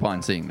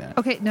upon seeing that.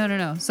 Okay,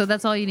 no. So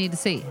that's all you need to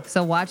see.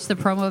 So watch the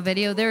promo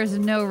video. There is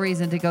no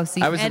reason to go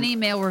see any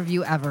male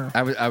review ever.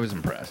 I was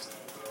impressed.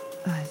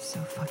 It's so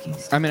fucking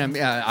stupid. I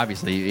mean,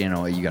 obviously, you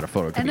got a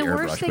photo. It could And be the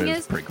worst airbrushed, thing but it's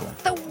is, pretty cool.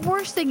 the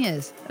worst thing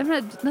is, I'm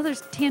gonna another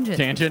tangent.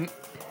 Tangent.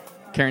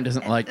 Karen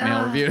doesn't like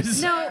male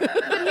reviews. No,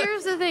 but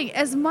here's the thing: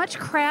 as much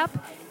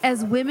crap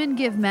as women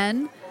give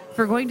men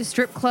for going to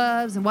strip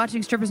clubs and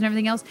watching strippers and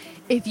everything else,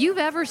 if you've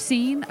ever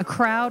seen a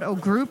crowd or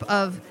group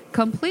of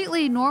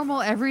completely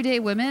normal, everyday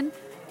women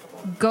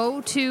go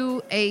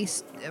to a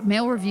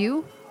male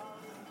review,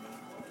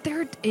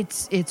 it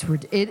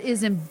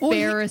is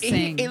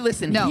embarrassing.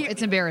 Listen,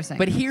 it's embarrassing.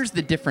 But here's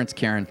the difference,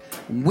 Karen.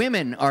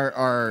 Women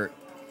are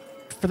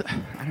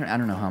I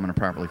don't know how I'm going to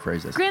properly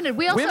phrase this. Granted,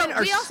 we Women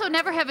are also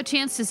never have a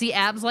chance to see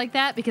abs like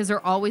that because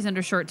they're always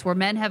under shirts, where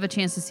men have a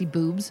chance to see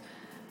boobs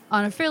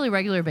on a fairly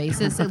regular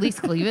basis, at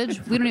least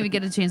cleavage. We don't even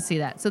get a chance to see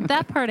that. So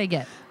that part I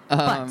get.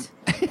 But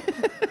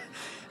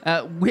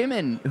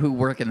women who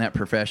work in that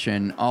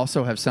profession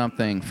also have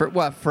something for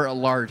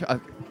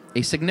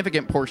a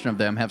significant portion of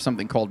them have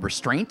something called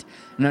restraint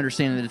and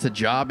understanding that it's a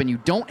job and you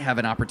don't have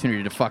an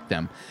opportunity to fuck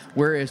them.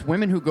 Whereas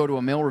women who go to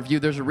a male review,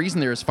 there's a reason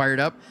they're as fired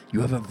up.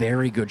 You have a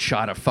very good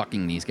shot of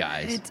fucking these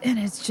guys.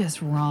 it's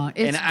just wrong.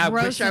 It's and I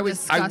gross wish and I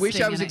wish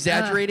I was disgusting,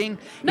 exaggerating.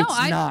 No,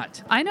 it's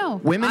not. I know.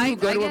 Women who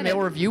go I to a get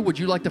male it. review, would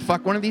you like to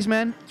fuck one of these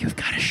men? You've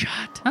got a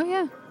shot. Oh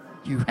yeah.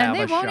 You have And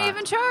they a won't shot.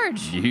 even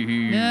charge.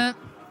 Yeah.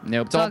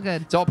 Nope, It's all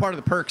good. It's all part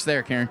of the perks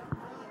there, Karen.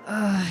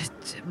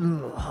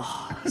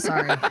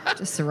 Sorry,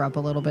 just to rub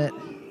a little bit.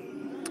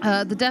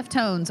 The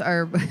Deftones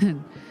are.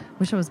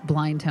 Wish I was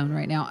blind tone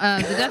right now.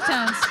 The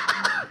Deftones.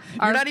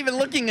 You're not even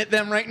looking at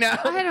them right now.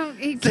 I don't.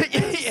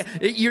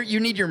 You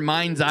need your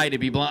mind's eye to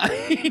be blind.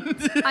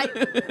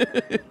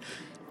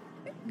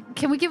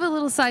 Can we give a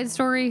little side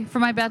story for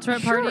my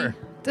bachelorette party? Sure.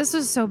 This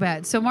was so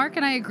bad. So Mark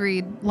and I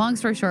agreed. Long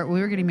story short,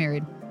 we were getting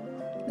married.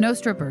 No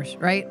strippers,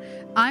 right?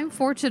 I'm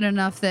fortunate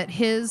enough that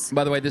his.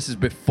 By the way, this is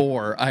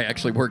before I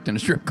actually worked in a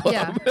strip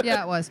club.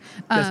 Yeah, it was.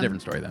 That's a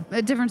different story, though.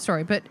 A different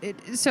story, but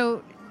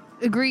so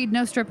agreed,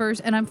 no strippers,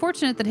 and I'm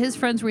fortunate that his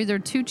friends were either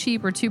too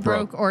cheap or too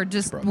broke or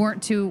just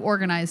weren't too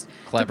organized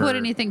to put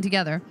anything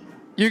together.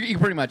 You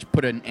pretty much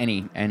put in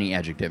any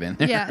adjective in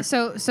there. Yeah.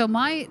 So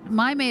my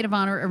maid of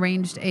honor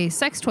arranged a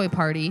sex toy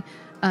party,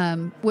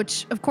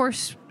 which of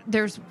course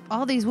there's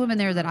all these women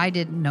there that I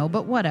didn't know,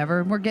 but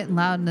whatever. And we're getting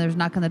loud, and there's a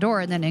knock on the door,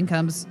 and then in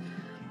comes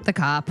the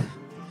cop.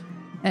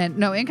 And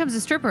no, in comes the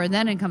stripper, and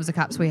then in comes the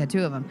cop. So we had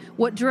two of them.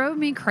 What drove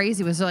me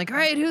crazy was they're like, all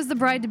right, who's the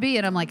bride to be?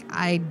 And I'm like,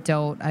 I'm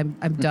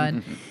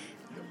done.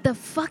 The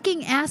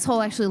fucking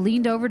asshole actually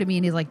leaned over to me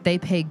and he's like, they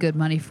pay good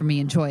money for me.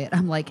 Enjoy it.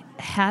 I'm like,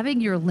 having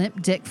your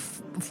limp dick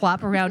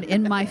flop around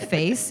in my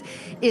face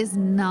is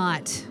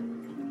not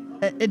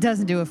It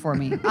doesn't do it for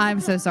me.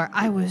 I'm so sorry.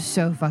 I was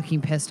so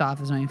fucking pissed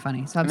off. It's not even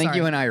funny. So I'm I think sorry.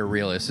 you and I are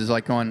realists. It's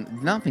like going,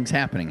 nothing's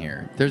happening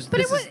here. This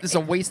is a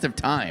waste of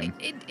time.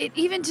 It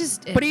even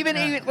just. But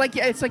even like,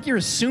 it's like you're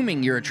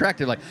assuming you're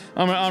attracted. Like,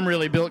 I'm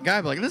really built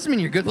guy. But like, this doesn't mean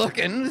you're good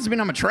looking. This doesn't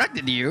mean I'm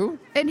attracted to you.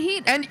 And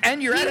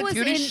your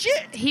attitude is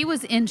shit. He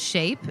was in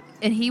shape,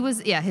 and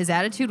his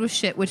attitude was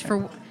shit. Which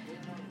for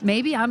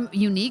maybe I'm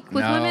unique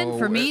with women.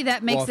 For me,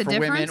 that makes a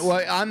difference. Women,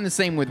 well, I'm the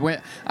same with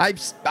women.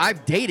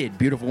 I've dated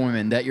beautiful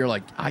women that you're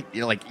like, a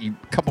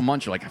couple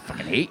months, you're like, I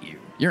fucking hate you.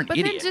 You're an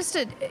idiot.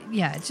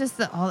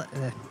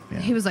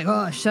 He was like,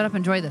 oh, shut up,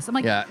 enjoy this. I'm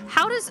like,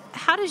 how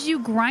does you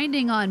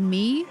grinding on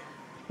me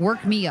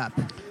work me up?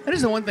 That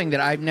is the one thing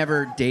that I've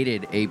never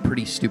dated a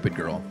pretty stupid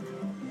girl.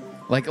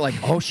 Like,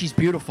 oh, she's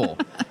beautiful,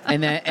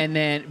 and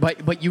then,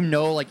 but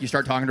you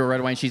start talking to her right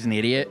away, and she's an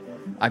idiot.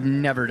 I've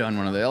never done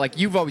one of those. Like,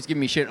 you've always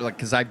given me shit, like,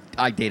 because I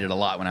dated a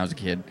lot when I was a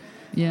kid.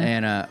 Yeah.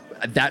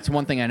 And that's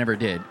one thing I never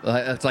did.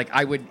 It's like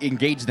I would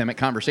engage them at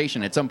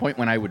conversation at some point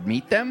when I would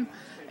meet them,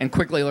 and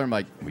quickly learn,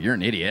 like, well, you're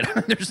an idiot.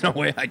 There's no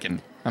way I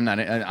can. I'm not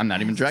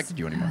even attracted to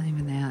you anymore. Not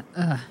even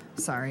that.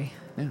 Sorry.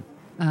 Yeah.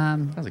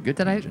 That was a good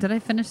tangent. Did I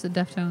finish the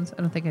Deftones?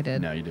 I don't think I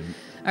did. No, you didn't.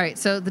 All right,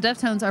 so the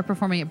Deftones are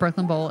performing at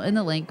Brooklyn Bowl in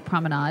the Link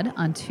Promenade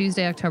on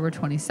Tuesday, October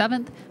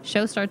 27th.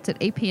 Show starts at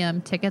 8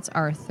 p.m. Tickets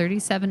are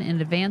 $37 in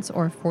advance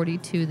or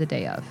 $42 the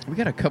day of. We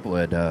got a couple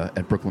at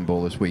Brooklyn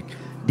Bowl this week.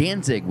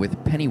 Danzig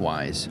with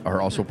Pennywise are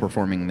also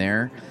performing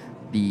there.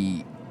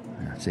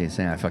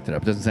 I fucked it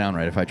up. It doesn't sound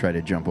right if I try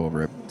to jump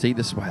over it. See,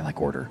 this is why I like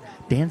order.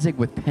 Danzig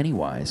with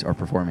Pennywise are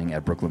performing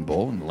at Brooklyn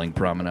Bowl in the Link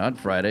Promenade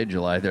Friday,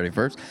 July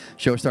 31st.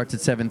 Show starts at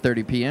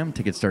 7:30 p.m.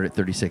 Tickets start at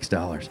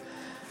 $36.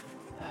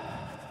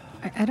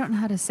 I don't know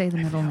how to say the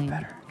middle name.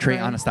 Trey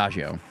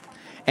Anastasio.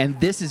 And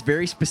this is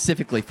very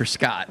specifically for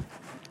Scott.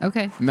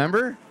 Okay.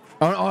 Remember?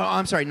 Oh,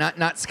 I'm sorry.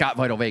 Not Scott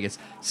Vital Vegas.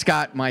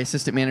 Scott, my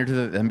assistant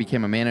manager, then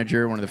became a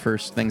manager. One of the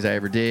first things I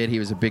ever did. He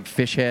was a big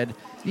fish head.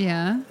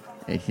 Yeah.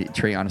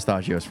 Trey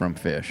Anastasio is from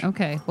Fish.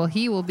 Okay. Well,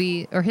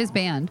 his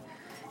band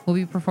will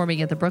be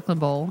performing at the Brooklyn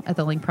Bowl at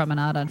the Link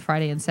Promenade on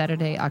Friday and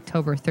Saturday,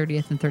 October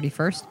 30th and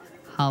 31st.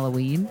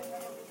 Halloween.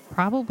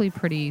 Probably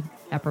pretty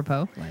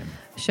apropos. Lame.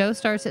 Show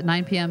starts at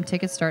 9 p.m.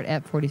 Tickets start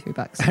at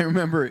 $43. I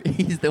remember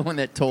he's the one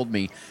that told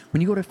me,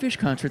 when you go to a Fish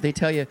concert, they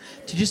tell you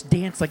to just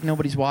dance like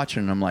nobody's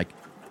watching. And I'm like,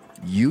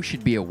 you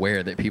should be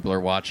aware that people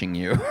are watching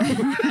you.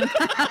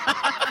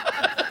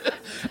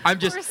 I'm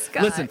just,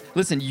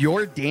 listen,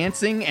 you're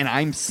dancing and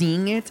I'm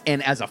seeing it.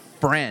 And as a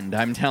friend,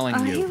 I'm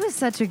telling you. He was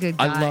such a good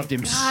guy. I loved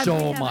him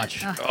so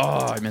much.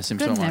 I miss him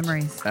so much. Good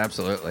memories.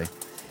 Absolutely.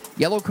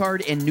 Yellow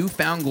Card and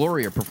Newfound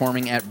Glory are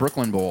performing at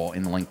Brooklyn Bowl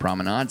in the Link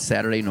Promenade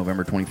Saturday,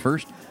 November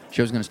 21st.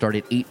 Show's going to start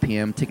at 8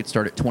 p.m. Tickets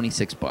start at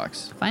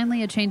 $26.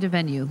 Finally, a change of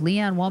venue.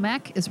 Leanne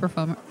Womack is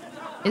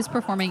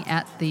performing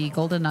at the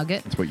Golden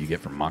Nugget. That's what you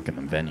get for mocking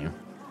the venue.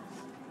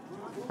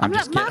 I'm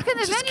not mocking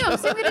the venue. I'm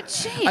saying it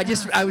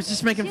change. I was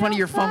just making fun of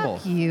your fumble.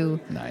 You.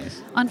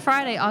 Nice. On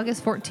Friday,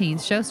 August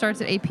 14th, show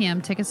starts at 8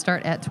 p.m. Tickets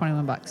start at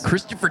 $21.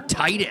 Christopher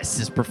Titus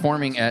is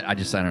performing at, I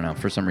don't know.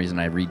 For some reason,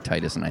 I read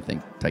Titus and I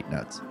think tight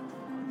nuts.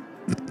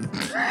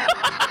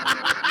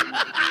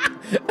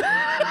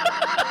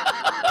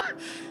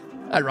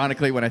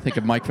 Ironically, when I think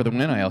of Mike for the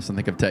Win, I also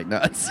think of tight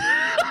nuts.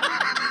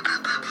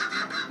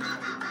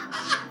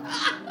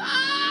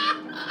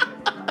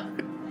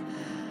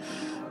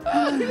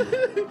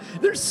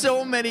 There's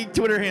so many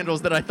Twitter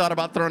handles that I thought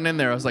about throwing in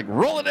there. I was like,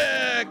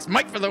 Rolodex,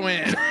 Mike for the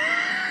Win.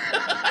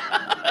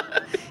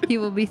 He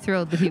will be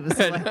thrilled that he was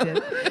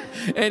selected.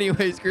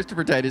 Anyways,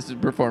 Christopher Titus is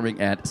performing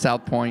at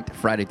South Point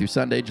Friday through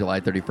Sunday, July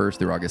 31st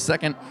through August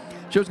 2nd.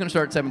 Show's going to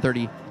start at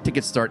 7:30.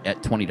 Tickets start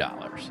at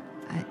 $20.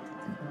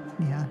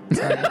 Yeah.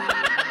 Sorry.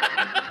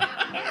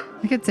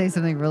 I could say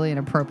something really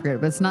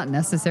inappropriate, but it's not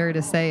necessary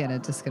to say, and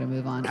it's just going to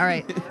move on. All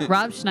right.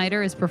 Rob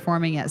Schneider is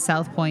performing at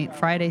South Point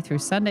Friday through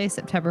Sunday,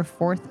 September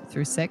 4th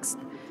through 6th.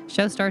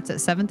 Show starts at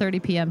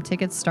 7:30 p.m.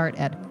 Tickets start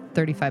at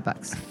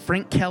 $35.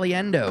 Frank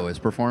Caliendo is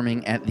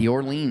performing at the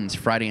Orleans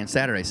Friday and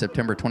Saturday,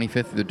 September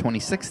 25th through the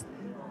 26th.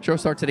 Show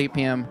starts at 8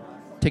 p.m.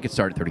 Tickets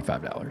start at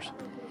 $35.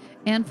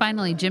 And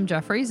finally, Jim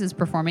Jeffries is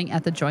performing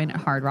at the Joint at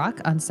Hard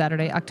Rock on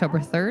Saturday, October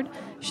 3rd.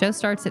 Show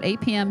starts at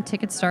 8 p.m.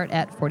 Tickets start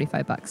at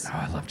 $45. Oh,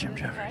 I love Jim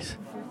Jeffries.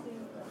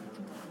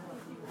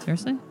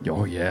 Seriously?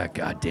 Oh yeah,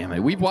 god damn it.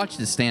 We've watched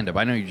his stand-up.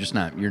 I know you're just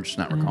not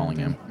recalling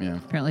him. Yeah.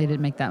 Apparently, I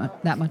didn't make that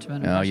much of an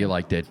impression. Oh, you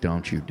liked it.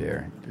 Don't you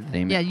dare.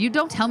 Yeah, you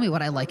don't tell me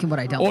what I like and what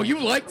I don't. Oh, you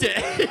liked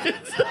it.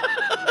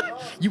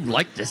 You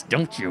like this,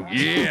 don't you?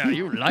 Yeah,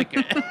 you like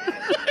it.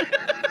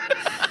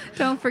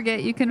 Don't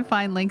forget, you can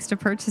find links to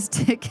purchase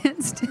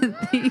tickets to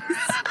these.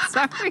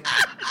 Sorry.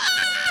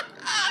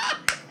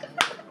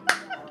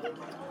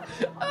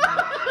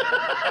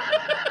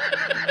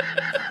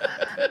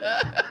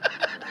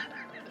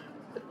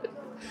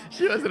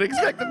 She wasn't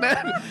expecting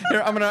that.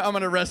 Here, I'm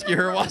gonna rescue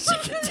her while she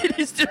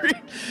continues to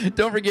read.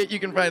 Don't forget, you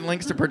can find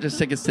links to purchase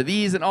tickets to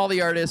these and all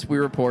the artists we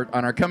report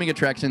on our coming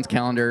attractions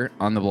calendar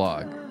on the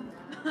blog.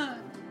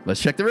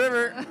 Let's check the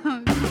river.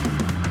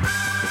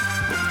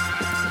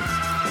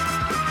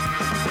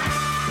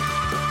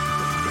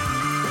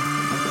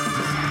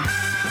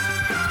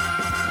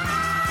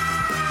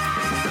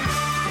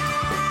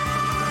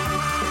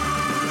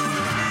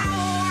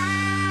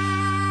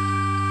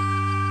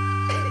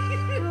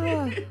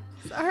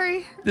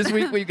 sorry. This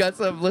week we got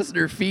some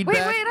listener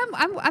feedback. Wait,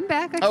 I'm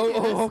back. I can do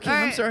this. Okay. All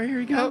I'm right. sorry. Here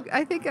you go.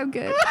 I think I'm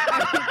good.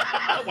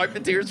 Wipe the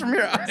tears from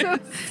your eyes.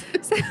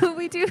 So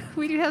we do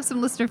have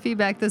some listener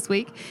feedback this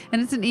week,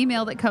 and it's an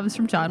email that comes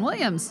from John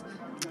Williams.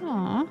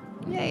 Aw,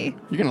 yay.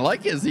 You're going to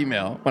like his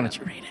email. Why don't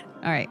you read it?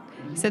 All right.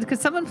 He said, could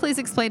someone please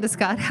explain to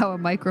Scott how a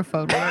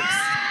microphone works?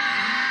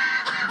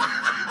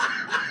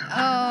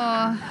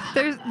 Oh,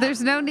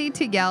 there's no need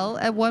to yell.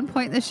 At one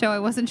point in the show, I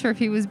wasn't sure if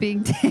he was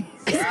being tased.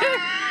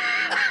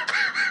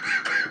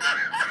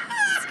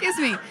 Excuse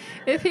me.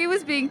 If he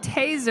was being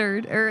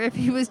tasered or if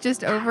he was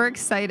just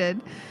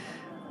overexcited.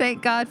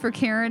 Thank God for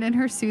Karen and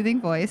her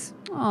soothing voice.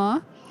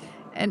 Aw.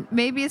 And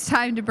maybe it's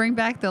time to bring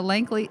back the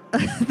lanky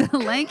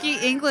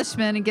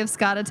Englishman and give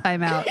Scott a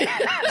timeout.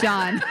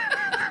 John.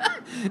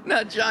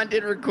 Now, John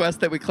did request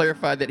that we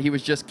clarify that he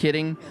was just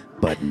kidding,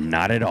 but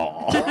not at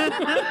all.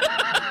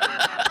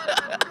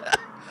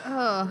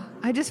 Oh,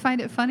 I just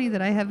find it funny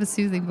that I have a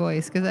soothing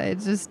voice because I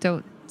just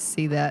don't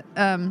see that.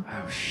 Oh,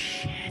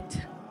 shit.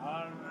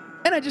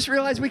 And I just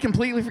realized we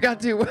completely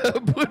forgot to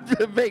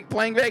put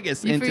Playing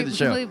Vegas into the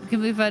show.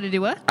 Can we find to do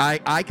what?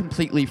 I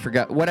completely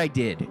forgot. What I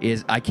did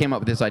is I came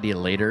up with this idea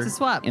later To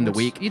swap, in the which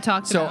week. you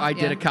talked so about, I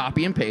did yeah. a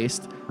copy and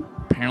paste.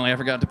 Apparently I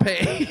forgot to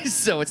pay,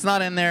 so it's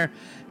not in there.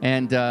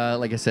 And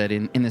like I said,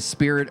 in the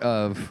spirit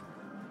of...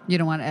 You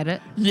don't want to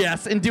edit?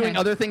 Yes, and doing Okay.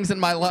 other things in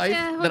my life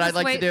Yeah, we'll that I'd just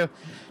like wait. to do.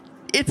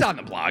 It's on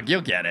the blog. You'll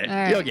get it. All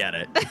right. You'll get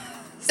it.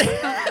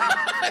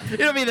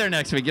 It'll be there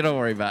next week. You don't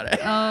worry about it.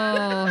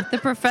 Oh, the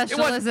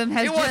professionalism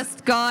has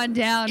just gone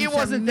down. It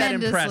wasn't that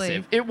tremendously.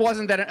 impressive. It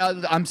wasn't that.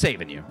 I'm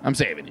saving you. I'm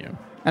saving you.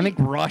 I think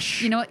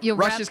Rush. You know what?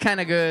 Rush is kind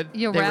of good.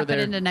 You'll They were wrap it there.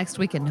 into next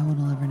week and no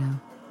one will ever know.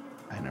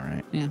 I know,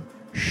 right? Yeah.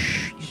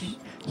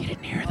 You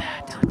didn't hear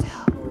that. Don't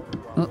tell.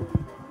 Oh,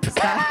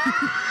 stop.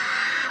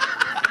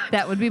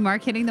 That would be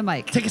Mark hitting the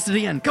mic. Take us to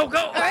the end. Go, go.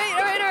 All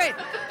right.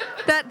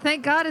 That,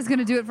 thank God, is going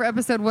to do it for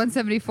episode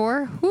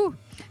 174. Whew.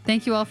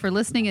 Thank you all for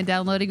listening and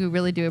downloading. We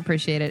really do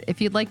appreciate it.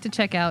 If you'd like to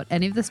check out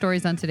any of the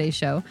stories on today's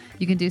show,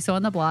 you can do so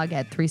on the blog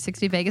at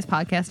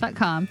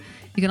 360vegaspodcast.com.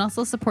 You can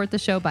also support the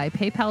show by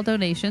PayPal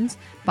donations,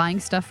 buying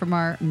stuff from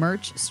our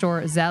merch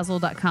store,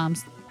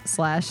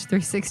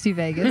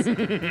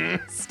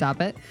 zazzle.com/360vegas.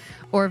 Stop it.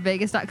 Or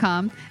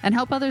vegas.com, and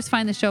help others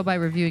find the show by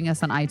reviewing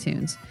us on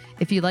iTunes.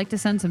 If you'd like to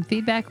send some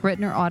feedback,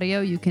 written or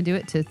audio, you can do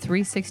it to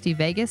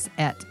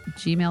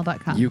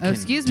 360vegas@gmail.com. You can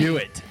excuse do me.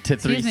 it to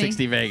Excuse me.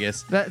 360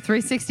 Vegas. But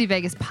 360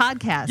 Vegas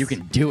Podcast. You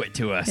can do it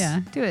to us. Yeah,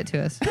 do it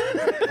to us.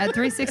 At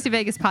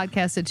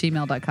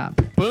 360vegaspodcast@gmail.com.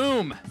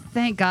 Boom.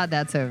 Thank God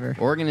that's over.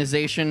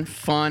 Organization,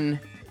 fun,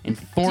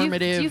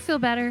 informative. Do you feel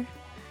better?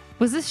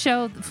 Was this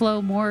show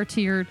flow more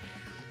to your...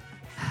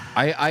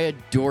 I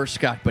adore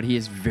Scott, but he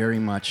is very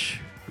much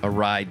a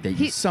ride that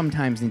you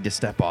sometimes need to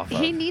step off of.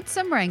 He needs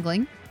some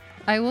wrangling.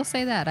 I will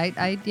say that.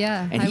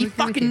 Yeah. And I he would agree with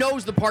fucking you.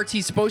 knows the parts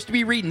he's supposed to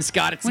be reading,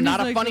 Scott. It's When not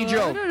he's a like, funny "Oh,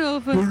 joke. I don't know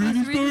if I'm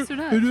supposed to read this or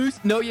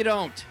not. No, you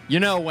don't. You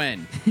know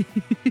when.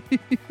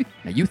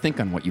 Now, you think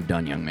on what you've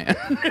done, young man.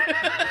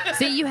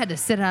 See, you had to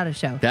sit out a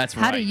show. That's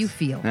right. How do you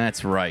feel?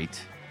 That's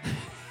right.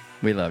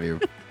 We love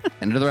you.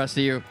 And to the rest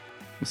of you,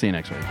 we'll see you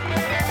next week.